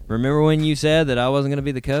 remember when you said that I wasn't going to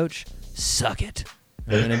be the coach? Suck it.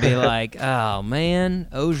 I'm going to be like, oh, man,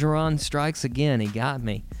 Orgeron strikes again. He got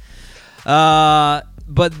me.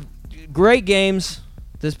 But great games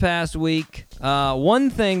this past week. One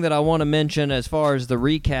thing that I want to mention as far as the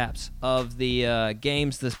recaps of the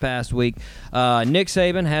games this past week, Nick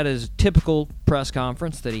Saban had his typical press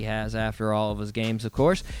conference that he has after all of his games, of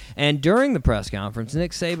course. And during the press conference,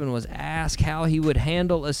 Nick Saban was asked how he would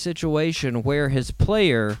handle a situation where his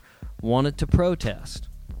player wanted to protest.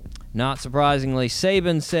 Not surprisingly,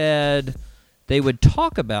 Saban said they would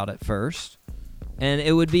talk about it first, and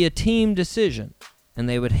it would be a team decision, and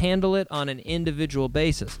they would handle it on an individual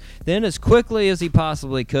basis. Then, as quickly as he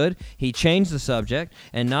possibly could, he changed the subject,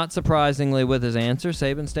 and not surprisingly with his answer,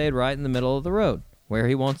 Saban stayed right in the middle of the road, where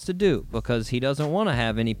he wants to do, because he doesn't want to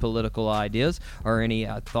have any political ideas or any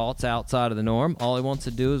thoughts outside of the norm. All he wants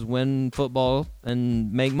to do is win football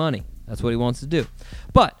and make money. That's what he wants to do.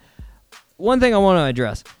 But one thing I want to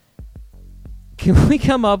address, can we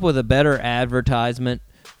come up with a better advertisement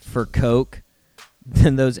for Coke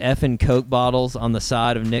than those effing Coke bottles on the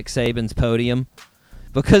side of Nick Saban's podium?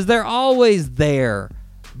 Because they're always there,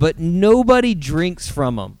 but nobody drinks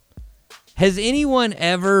from them. Has anyone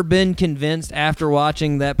ever been convinced after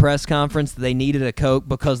watching that press conference that they needed a Coke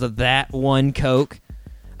because of that one Coke?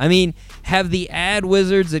 I mean, have the ad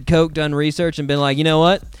wizards at Coke done research and been like, you know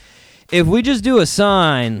what? If we just do a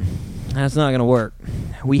sign, that's not going to work.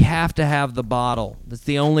 We have to have the bottle. That's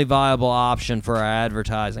the only viable option for our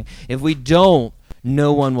advertising. If we don't,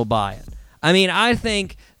 no one will buy it. I mean, I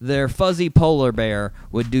think their fuzzy polar bear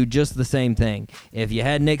would do just the same thing. If you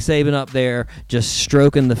had Nick Saban up there just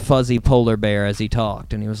stroking the fuzzy polar bear as he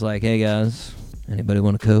talked, and he was like, hey guys, anybody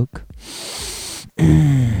want a Coke?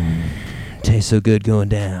 Tastes so good going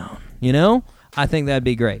down. You know? I think that'd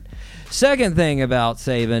be great. Second thing about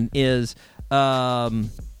Saban is I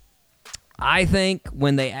think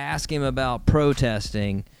when they ask him about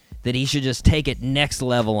protesting, that he should just take it next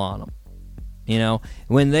level on them. You know,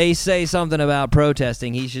 when they say something about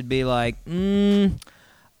protesting, he should be like,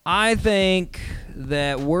 I think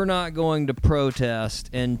that we're not going to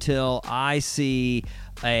protest until I see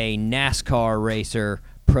a NASCAR racer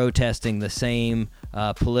protesting the same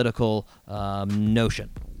political notion.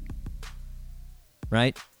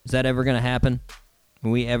 Right? Is that ever going to happen? Are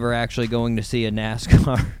we ever actually going to see a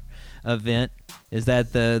NASCAR event? Is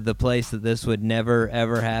that the place that this would never,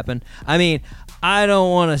 ever happen? I mean, I don't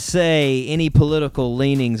want to say any political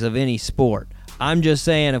leanings of any sport. I'm just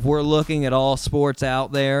saying if we're looking at all sports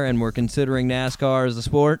out there and we're considering NASCAR as a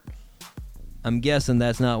sport, I'm guessing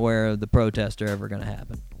that's not where the protests are ever going to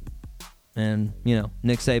happen. And, you know,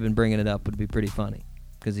 Nick Saban bringing it up would be pretty funny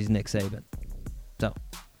because he's Nick Saban. So,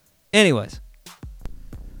 anyways,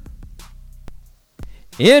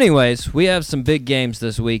 we have some big games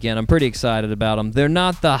this weekend. I'm pretty excited about them. They're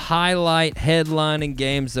not the highlight headlining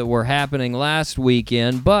games that were happening last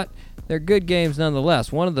weekend, but they're good games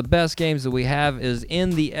nonetheless. One of the best games that we have is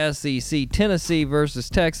in the SEC, Tennessee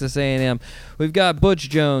versus Texas A&M. We've got Butch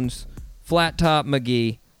Jones, Flat Top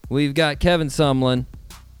McGee. We've got Kevin Sumlin,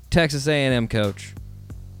 Texas A&M coach.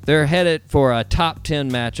 They're headed for a top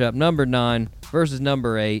 10 matchup, number 9 versus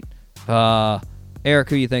number 8. Eric,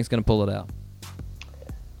 who you think's going to pull it out?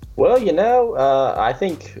 Well, you know, I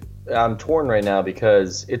think I'm torn right now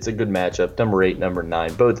because it's a good matchup. Number 8, number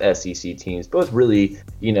 9, both SEC teams, both really,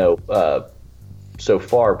 you know, so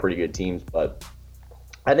far pretty good teams. But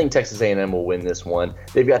I think Texas A&M will win this one.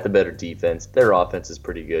 They've got the better defense. Their offense is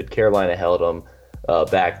pretty good. Carolina held them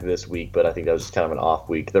back this week, but I think that was just kind of an off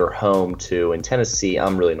week. They're home too. And Tennessee,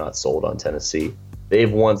 I'm really not sold on Tennessee.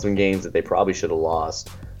 They've won some games that they probably should have lost.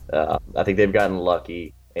 I think they've gotten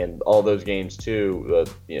lucky. And all those games, too,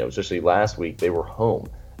 you know, especially last week, they were home.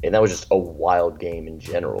 And that was just a wild game in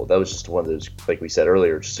general. That was just one of those, like we said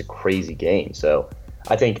earlier, just a crazy game. So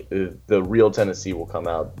I think the real Tennessee will come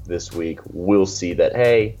out this week. We'll see that,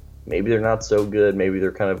 hey, maybe they're not so good. Maybe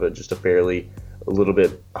they're kind of just a little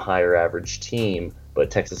bit higher average team.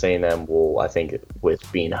 But Texas A&M will, I think, with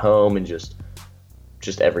being home and just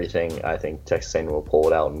everything, I think Texas A&M will pull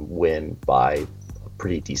it out and win by a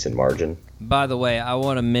pretty decent margin. By the way, I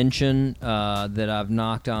want to mention that I've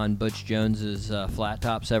knocked on Butch Jones's flat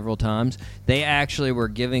top several times. They actually were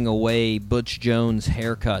giving away Butch Jones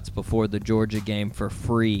haircuts before the Georgia game for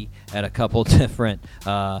free at a couple different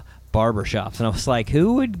barbershops. And I was like,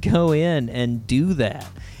 who would go in and do that?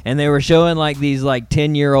 And they were showing like these like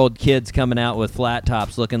 10-year-old kids coming out with flat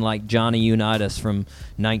tops looking like Johnny Unitas from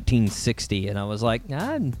 1960. And I was like,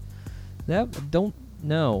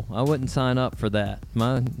 No, I wouldn't sign up for that.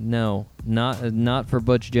 No, not for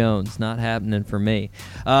Butch Jones. Not happening for me.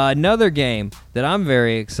 Another game that I'm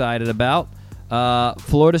very excited about,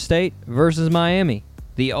 Florida State versus Miami.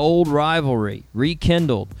 The old rivalry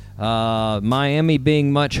rekindled. Miami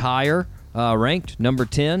being much higher ranked, number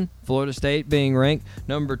 10. Florida State being ranked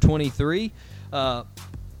number 23. I'll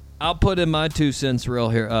put in my 2 cents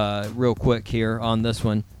real quick here on this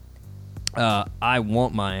one. I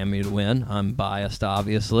want Miami to win. I'm biased,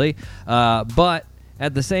 obviously. But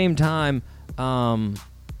at the same time,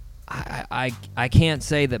 I can't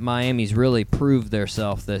say that Miami's really proved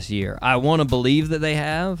themselves this year. I want to believe that they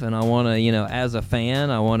have, and I want to, you know, as a fan,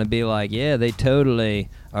 I want to be like, yeah, they totally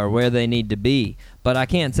are where they need to be. But I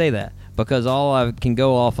can't say that because all I can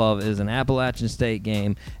go off of is an Appalachian State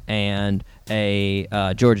game and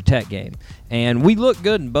a Georgia Tech game. And we looked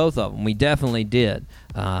good in both of them. We definitely did.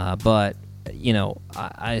 But, you know,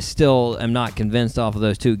 I still am not convinced off of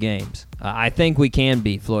those 2 games. I think we can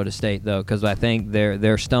beat Florida State, though, because I think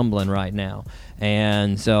they're stumbling right now.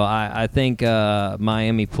 And so I think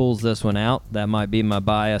Miami pulls this one out. That might be my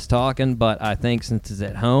bias talking, but I think since it's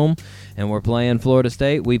at home and we're playing Florida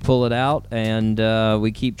State, we pull it out and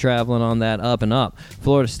we keep traveling on that up and up.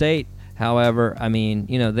 Florida State, however, I mean,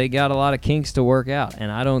 you know, they got a lot of kinks to work out,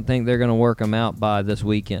 and I don't think they're going to work them out by this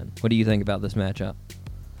weekend. What do you think about this matchup?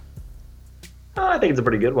 I think it's a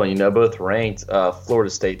pretty good one. You know, both ranked. Florida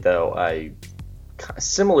State, though, I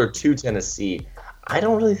similar to Tennessee. I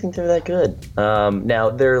don't really think they're that good. Now,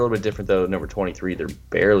 they're a little bit different, though. Number 23, they're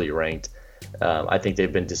barely ranked. I think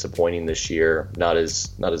they've been disappointing this year. Not as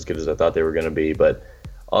good as I thought they were going to be. But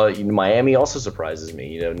Miami also surprises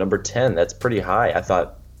me. Number 10, that's pretty high. I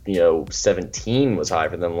thought 17 was high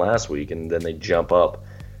for them last week, and then they jump up.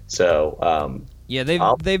 So yeah,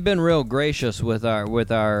 they've been real gracious with our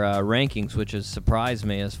rankings, which has surprised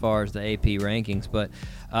me as far as the AP rankings. But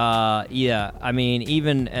yeah, I mean,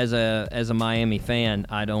 even as a Miami fan,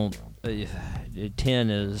 I don't 10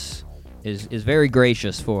 is very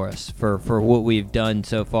gracious for us for what we've done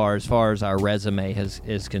so far as our resume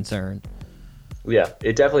is concerned. Yeah,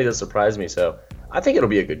 it definitely does surprise me. So I think it'll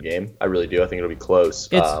be a good game. I really do. I think it'll be close.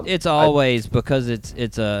 It's always because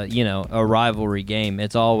it's a a rivalry game.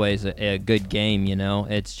 It's always a good game.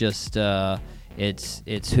 It's just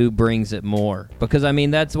it's who brings it more. Because I mean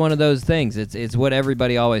that's one of those things. It's what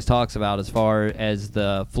everybody always talks about as far as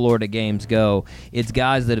the Florida games go. It's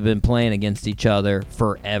guys that have been playing against each other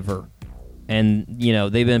forever, and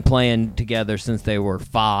they've been playing together since they were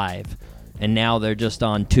 5. And now they're just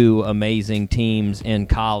on 2 amazing teams in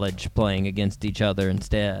college playing against each other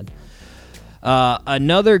instead.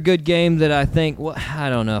 Another good game that I think, I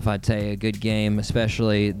don't know if I'd say a good game,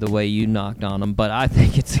 especially the way you knocked on them, but I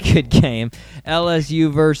think it's a good game.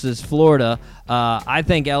 LSU versus Florida. I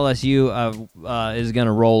think LSU is going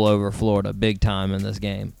to roll over Florida big time in this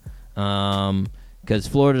game. Because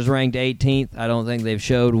Florida's ranked 18th. I don't think they've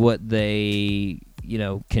showed what they,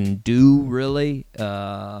 can do really.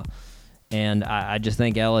 And I just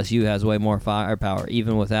think LSU has way more firepower,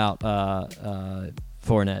 even without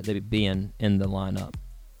Fournette being in the lineup.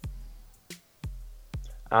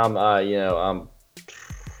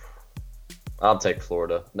 I'll take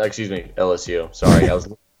Florida. No, excuse me, LSU. Sorry, I was.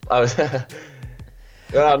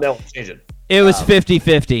 No, change it. It was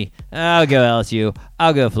 50-50. I'll go LSU.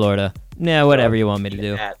 I'll go Florida. No, whatever you want me to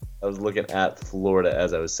do. I was looking at Florida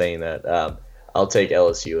as I was saying that. I'll take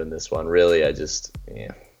LSU in this one. Really,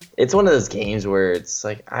 it's one of those games where it's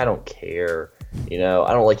like, I don't care. I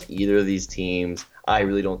don't like either of these teams. I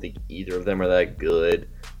really don't think either of them are that good.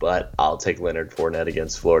 But I'll take Leonard Fournette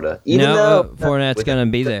against Florida. Fournette's going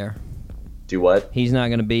to be there. Do what? He's not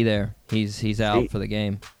going to be there. He's out for the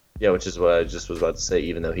game. Yeah, which is what I just was about to say,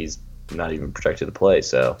 even though he's not even projected to play.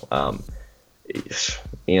 So,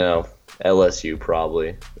 LSU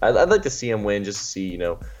probably. I'd like to see him win just to see,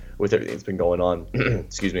 with everything that's been going on.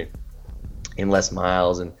 Excuse me. In Les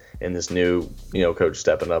Miles and this new, coach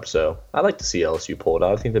stepping up. So I'd like to see LSU pull it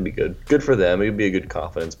out. I think that'd be good. Good for them. It would be a good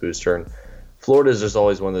confidence booster. And Florida's just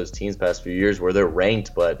always one of those teams past few years where they're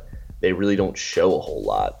ranked, but they really don't show a whole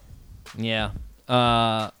lot. Yeah.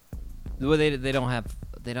 They don't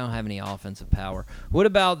have any offensive power. What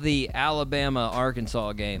about the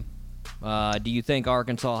Alabama-Arkansas game? Do you think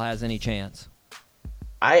Arkansas has any chance?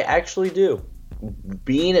 I actually do.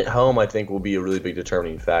 Being at home, I think, will be a really big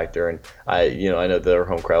determining factor, and I know their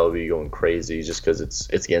home crowd will be going crazy just because it's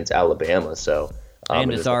against Alabama. So,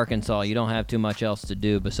 and it's Arkansas. You don't have too much else to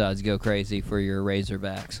do besides go crazy for your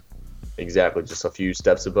Razorbacks. Exactly, just a few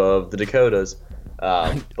steps above the Dakotas.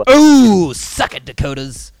 Ooh, suck it,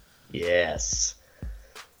 Dakotas! Yes.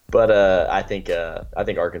 But I think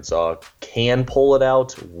Arkansas can pull it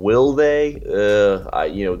out. Will they?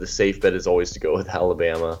 The safe bet is always to go with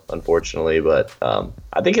Alabama, unfortunately. But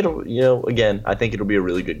I think it'll, I think it'll be a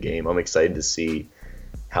really good game. I'm excited to see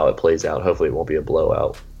how it plays out. Hopefully, it won't be a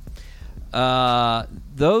blowout.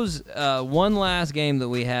 Those one last game that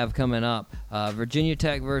we have coming up, Virginia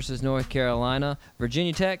Tech versus North Carolina.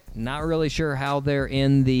 Virginia Tech, not really sure how they're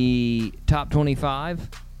in the top 25.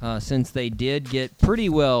 Since they did get pretty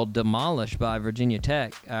well demolished by Virginia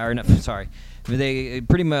Tech. They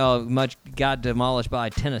pretty much got demolished by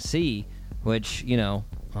Tennessee, which,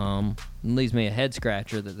 leaves me a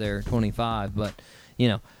head-scratcher that they're 25. But,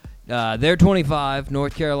 they're 25.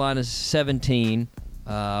 North Carolina's 17.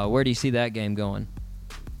 Where do you see that game going?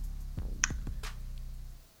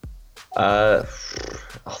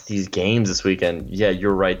 These games this weekend. Yeah,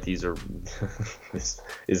 you're right. These are this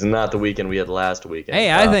is not the weekend we had last weekend.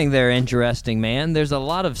 Hey, I think they're interesting, man. There's a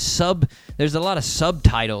lot of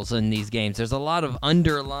subtitles in these games. There's a lot of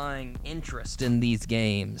underlying interest in these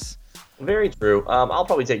games. Very true. I'll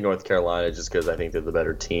probably take North Carolina just because I think they're the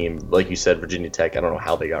better team. Like you said, Virginia Tech, I don't know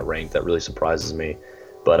how they got ranked. That really surprises me.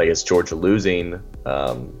 But I guess Georgia losing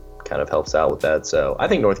kind of helps out with that. So I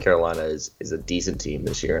think North Carolina is a decent team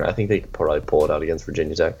this year, and I think they could probably pull it out against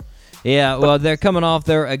Virginia Tech. Yeah, well, they're coming off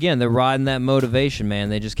they're riding that motivation, man.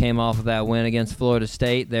 They just came off of that win against Florida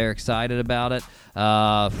State. They're excited about it.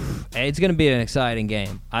 It's going to be an exciting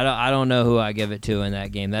game. I don't know who I give it to in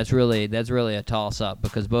that game. That's really a toss-up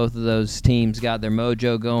because both of those teams got their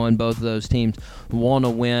mojo going. Both of those teams want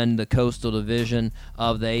to win the Coastal Division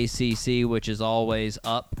of the ACC, which is always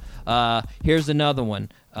up. Here's another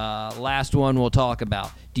one. Last one we'll talk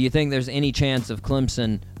about. Do you think there's any chance of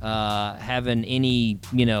Clemson having any,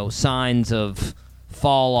 signs of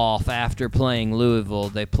fall off after playing Louisville?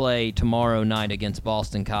 They play tomorrow night against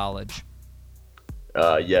Boston College.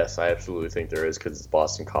 Yes, I absolutely think there is because it's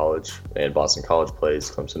Boston College, and Boston College plays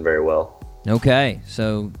Clemson very well. Okay,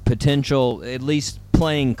 so potential, at least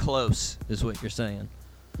playing close is what you're saying.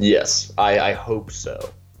 Yes, I hope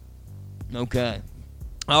so. Okay.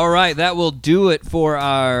 All right, that will do it for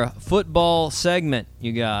our football segment,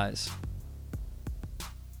 you guys.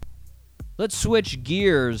 Let's switch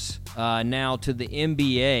gears now to the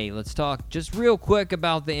NBA. Let's talk just real quick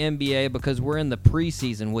about the NBA because we're in the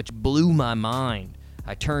preseason, which blew my mind.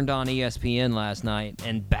 I turned on ESPN last night,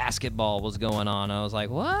 and basketball was going on. I was like,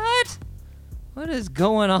 what? What is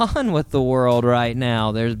going on with the world right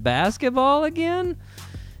now? There's basketball again?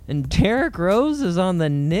 And Derrick Rose is on the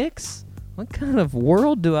Knicks? What kind of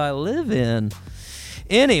world do I live in?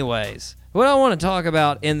 Anyways, what I want to talk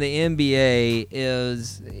about in the NBA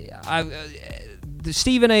is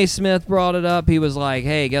Stephen A. Smith brought it up. He was like,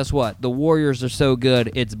 hey, guess what? The Warriors are so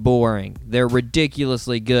good, it's boring. They're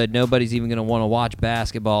ridiculously good. Nobody's even going to want to watch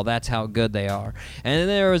basketball. That's how good they are. And then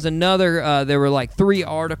there was there were like 3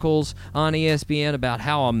 articles on ESPN about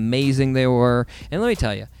how amazing they were. And let me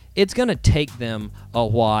tell you, it's going to take them a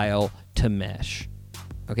while to mesh.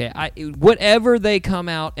 Okay, whatever they come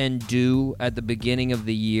out and do at the beginning of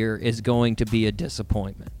the year is going to be a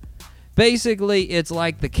disappointment. Basically, it's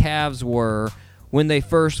like the Cavs were when they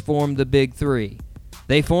first formed the Big Three.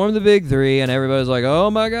 They formed the Big Three, and everybody's like, oh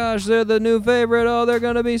my gosh, they're the new favorite. Oh, they're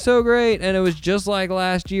going to be so great. And it was just like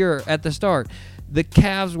last year at the start. The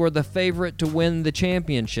Cavs were the favorite to win the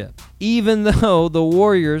championship, even though the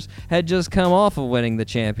Warriors had just come off of winning the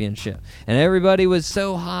championship. And everybody was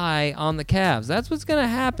so high on the Cavs. That's what's going to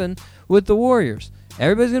happen with the Warriors.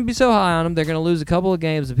 Everybody's going to be so high on them, they're going to lose a couple of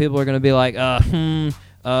games, and people are going to be like,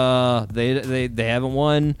 they haven't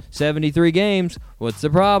won 73 games. What's the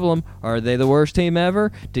problem? Are they the worst team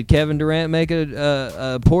ever? Did Kevin Durant make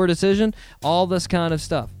a poor decision? All this kind of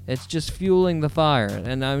stuff. It's just fueling the fire.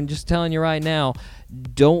 And I'm just telling you right now,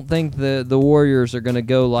 don't think the Warriors are going to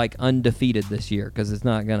go like undefeated this year because it's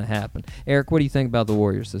not going to happen. Eric, what do you think about the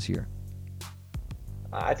Warriors this year?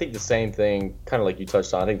 I think the same thing, kind of like you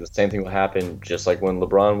touched on, I think the same thing will happen just like when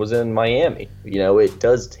LeBron was in Miami. It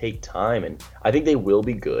does take time, and I think they will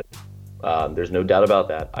be good. There's no doubt about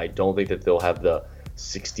that. I don't think that they'll have the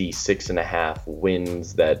 66.5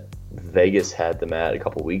 wins that Vegas had them at a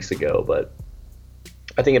couple weeks ago, but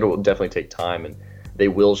I think it will definitely take time, and they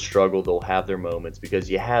will struggle. They'll have their moments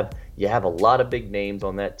because you have a lot of big names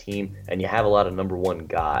on that team, and you have a lot of number one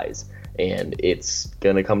guys, and it's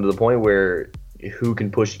going to come to the point where who can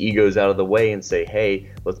push egos out of the way and say, hey,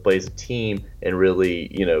 let's play as a team and really,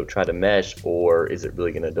 try to mesh, or is it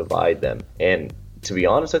really going to divide them? And to be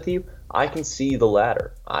honest with you, I can see the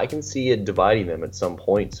latter. I can see it dividing them at some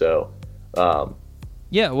point. So,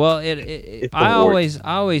 yeah, well, I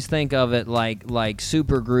always think of it like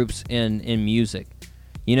super groups in music.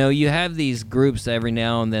 You have these groups every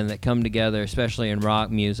now and then that come together, especially in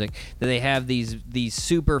rock music, that they have these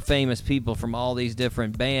super famous people from all these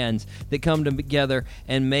different bands that come together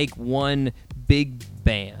and make one big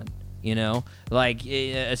band.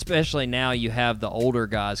 Especially now you have the older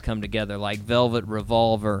guys come together like Velvet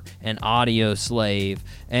Revolver and Audio Slave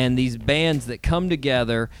and these bands that come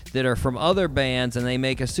together that are from other bands and they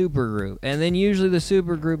make a supergroup. And then usually the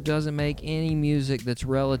supergroup doesn't make any music that's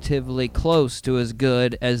relatively close to as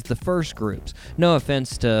good as the first groups. No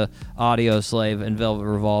offense to Audio Slave and Velvet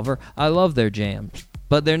Revolver. I love their jams,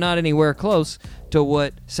 but they're not anywhere close to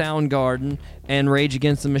what Soundgarden and Rage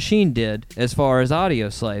Against the Machine did as far as Audio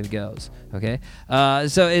Slave goes. Okay,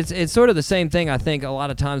 so it's sort of the same thing. I think a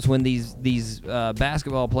lot of times when these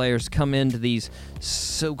basketball players come into these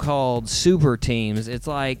so-called super teams, it's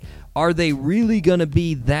like, are they really going to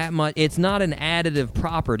be that much? It's not an additive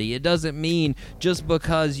property. It doesn't mean just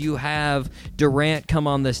because you have Durant come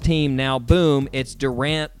on this team, now boom, it's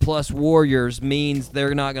Durant plus Warriors means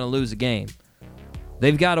they're not going to lose a game.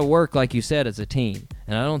 They've got to work, like you said, as a team,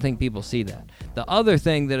 and I don't think people see that. The other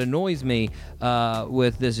thing that annoys me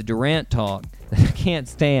with this Durant talk that I can't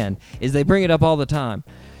stand is they bring it up all the time.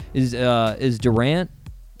 Is Durant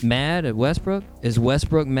mad at Westbrook? Is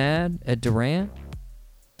Westbrook mad at Durant?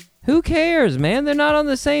 Who cares, man? They're not on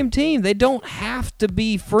the same team. They don't have to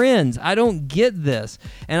be friends. I don't get this.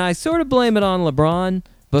 And I sort of blame it on LeBron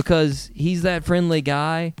because he's that friendly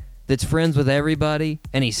guy that's friends with everybody,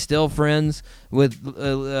 and he's still friends with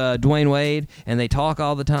Dwayne Wade, and they talk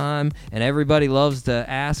all the time, and everybody loves to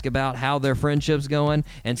ask about how their friendship's going.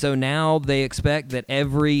 And so now they expect that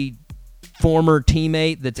every former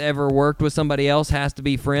teammate that's ever worked with somebody else has to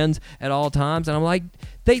be friends at all times. And I'm like,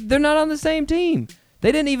 they're not on the same team.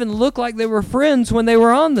 They didn't even look like they were friends when they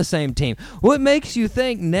were on the same team. What makes you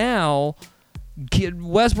think now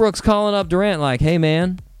Westbrook's calling up Durant like, hey,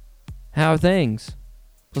 man, how are things?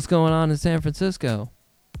 What's going on in San Francisco?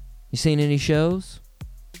 You seen any shows?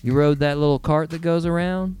 You rode that little cart that goes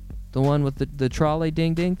around? The one with the trolley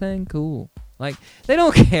ding-ding thing? Cool. Like, they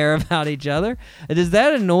don't care about each other. Does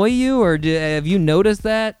that annoy you, or have you noticed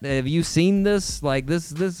that? Have you seen this? Like,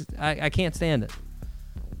 I can't stand it.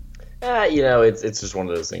 It's just one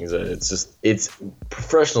of those things. It's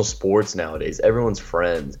professional sports nowadays. Everyone's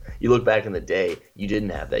friends. You look back in the day, you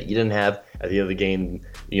didn't have that. You didn't have, at the end of the game,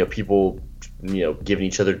 people, giving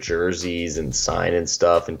each other jerseys and signing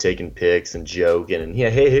stuff and taking pics and joking and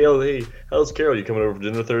hey, how's Carol? You coming over for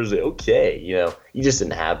dinner Thursday? Okay, you just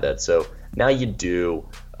didn't have that. So now you do.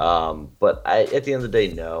 But at the end of the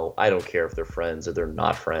day, no, I don't care if they're friends or they're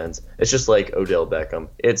not friends. It's just like Odell Beckham.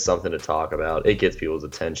 It's something to talk about. It gets people's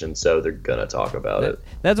attention, so they're gonna talk about it.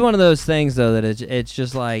 That's one of those things, though, that it's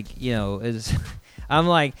just like, I'm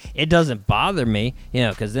like, it doesn't bother me,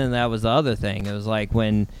 because then that was the other thing. It was like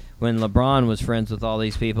when LeBron was friends with all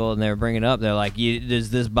these people and they were bringing it up, they're like, does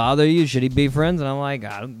this bother you? Should he be friends? And I'm like,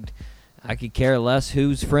 I could care less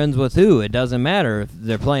who's friends with who. It doesn't matter if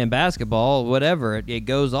they're playing basketball, whatever. It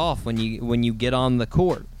goes off when you get on the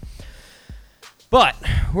court. But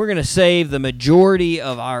we're going to save the majority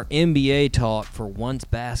of our NBA talk for once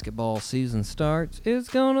basketball season starts. It's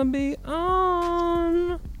going to be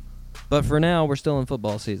on. But for now, we're still in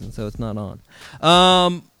football season, so it's not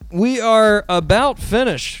on. We are about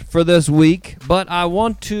finished for this week, but I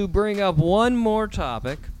want to bring up one more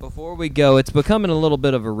topic before we go. It's becoming a little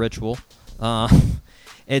bit of a ritual.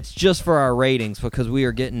 It's just for our ratings because we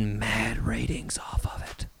are getting mad ratings off of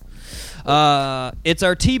it. It's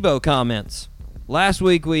our Tebow comments. Last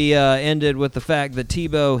week we ended with the fact that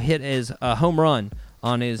Tebow hit his home run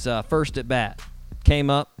on his first at bat. Came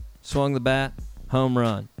up, swung the bat, home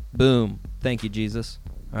run. Boom. Thank you, Jesus.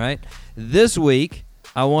 All right. This week,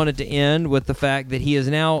 I wanted to end with the fact that he has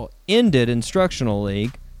now ended Instructional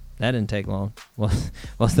League. That didn't take long. Wasn't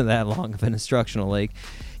that long of an Instructional League.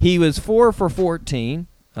 He was 4 for 14.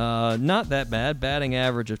 Not that bad. Batting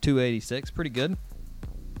average of .286. Pretty good.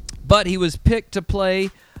 But he was picked to play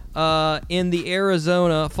in the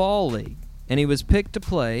Arizona Fall League. And he was picked to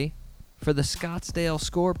play for the Scottsdale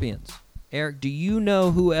Scorpions. Eric, do you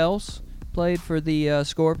know who else played for the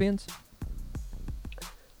Scorpions?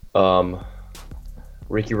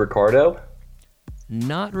 Ricky Ricardo?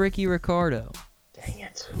 Not Ricky Ricardo. Dang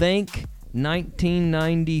it. Think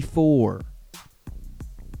 1994.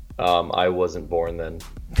 I wasn't born then.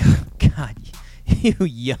 God, you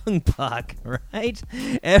young buck, right?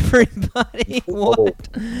 Everybody what?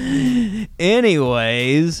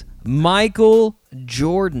 Anyways, Michael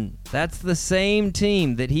Jordan. That's the same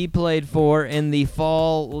team that he played for in the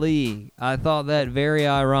Fall League. I thought that very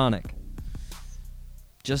ironic.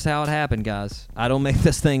 Just how it happened, guys. I don't make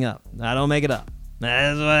this thing up. I don't make it up.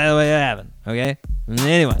 That's the way it happened, okay?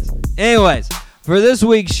 Anyways, for this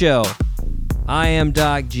week's show, I am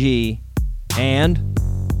Doc G, and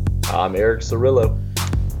I'm Eric Cirillo.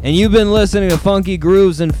 And you've been listening to Funky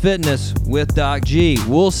Grooves and Fitness with Doc G.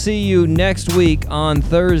 We'll see you next week on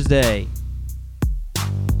Thursday.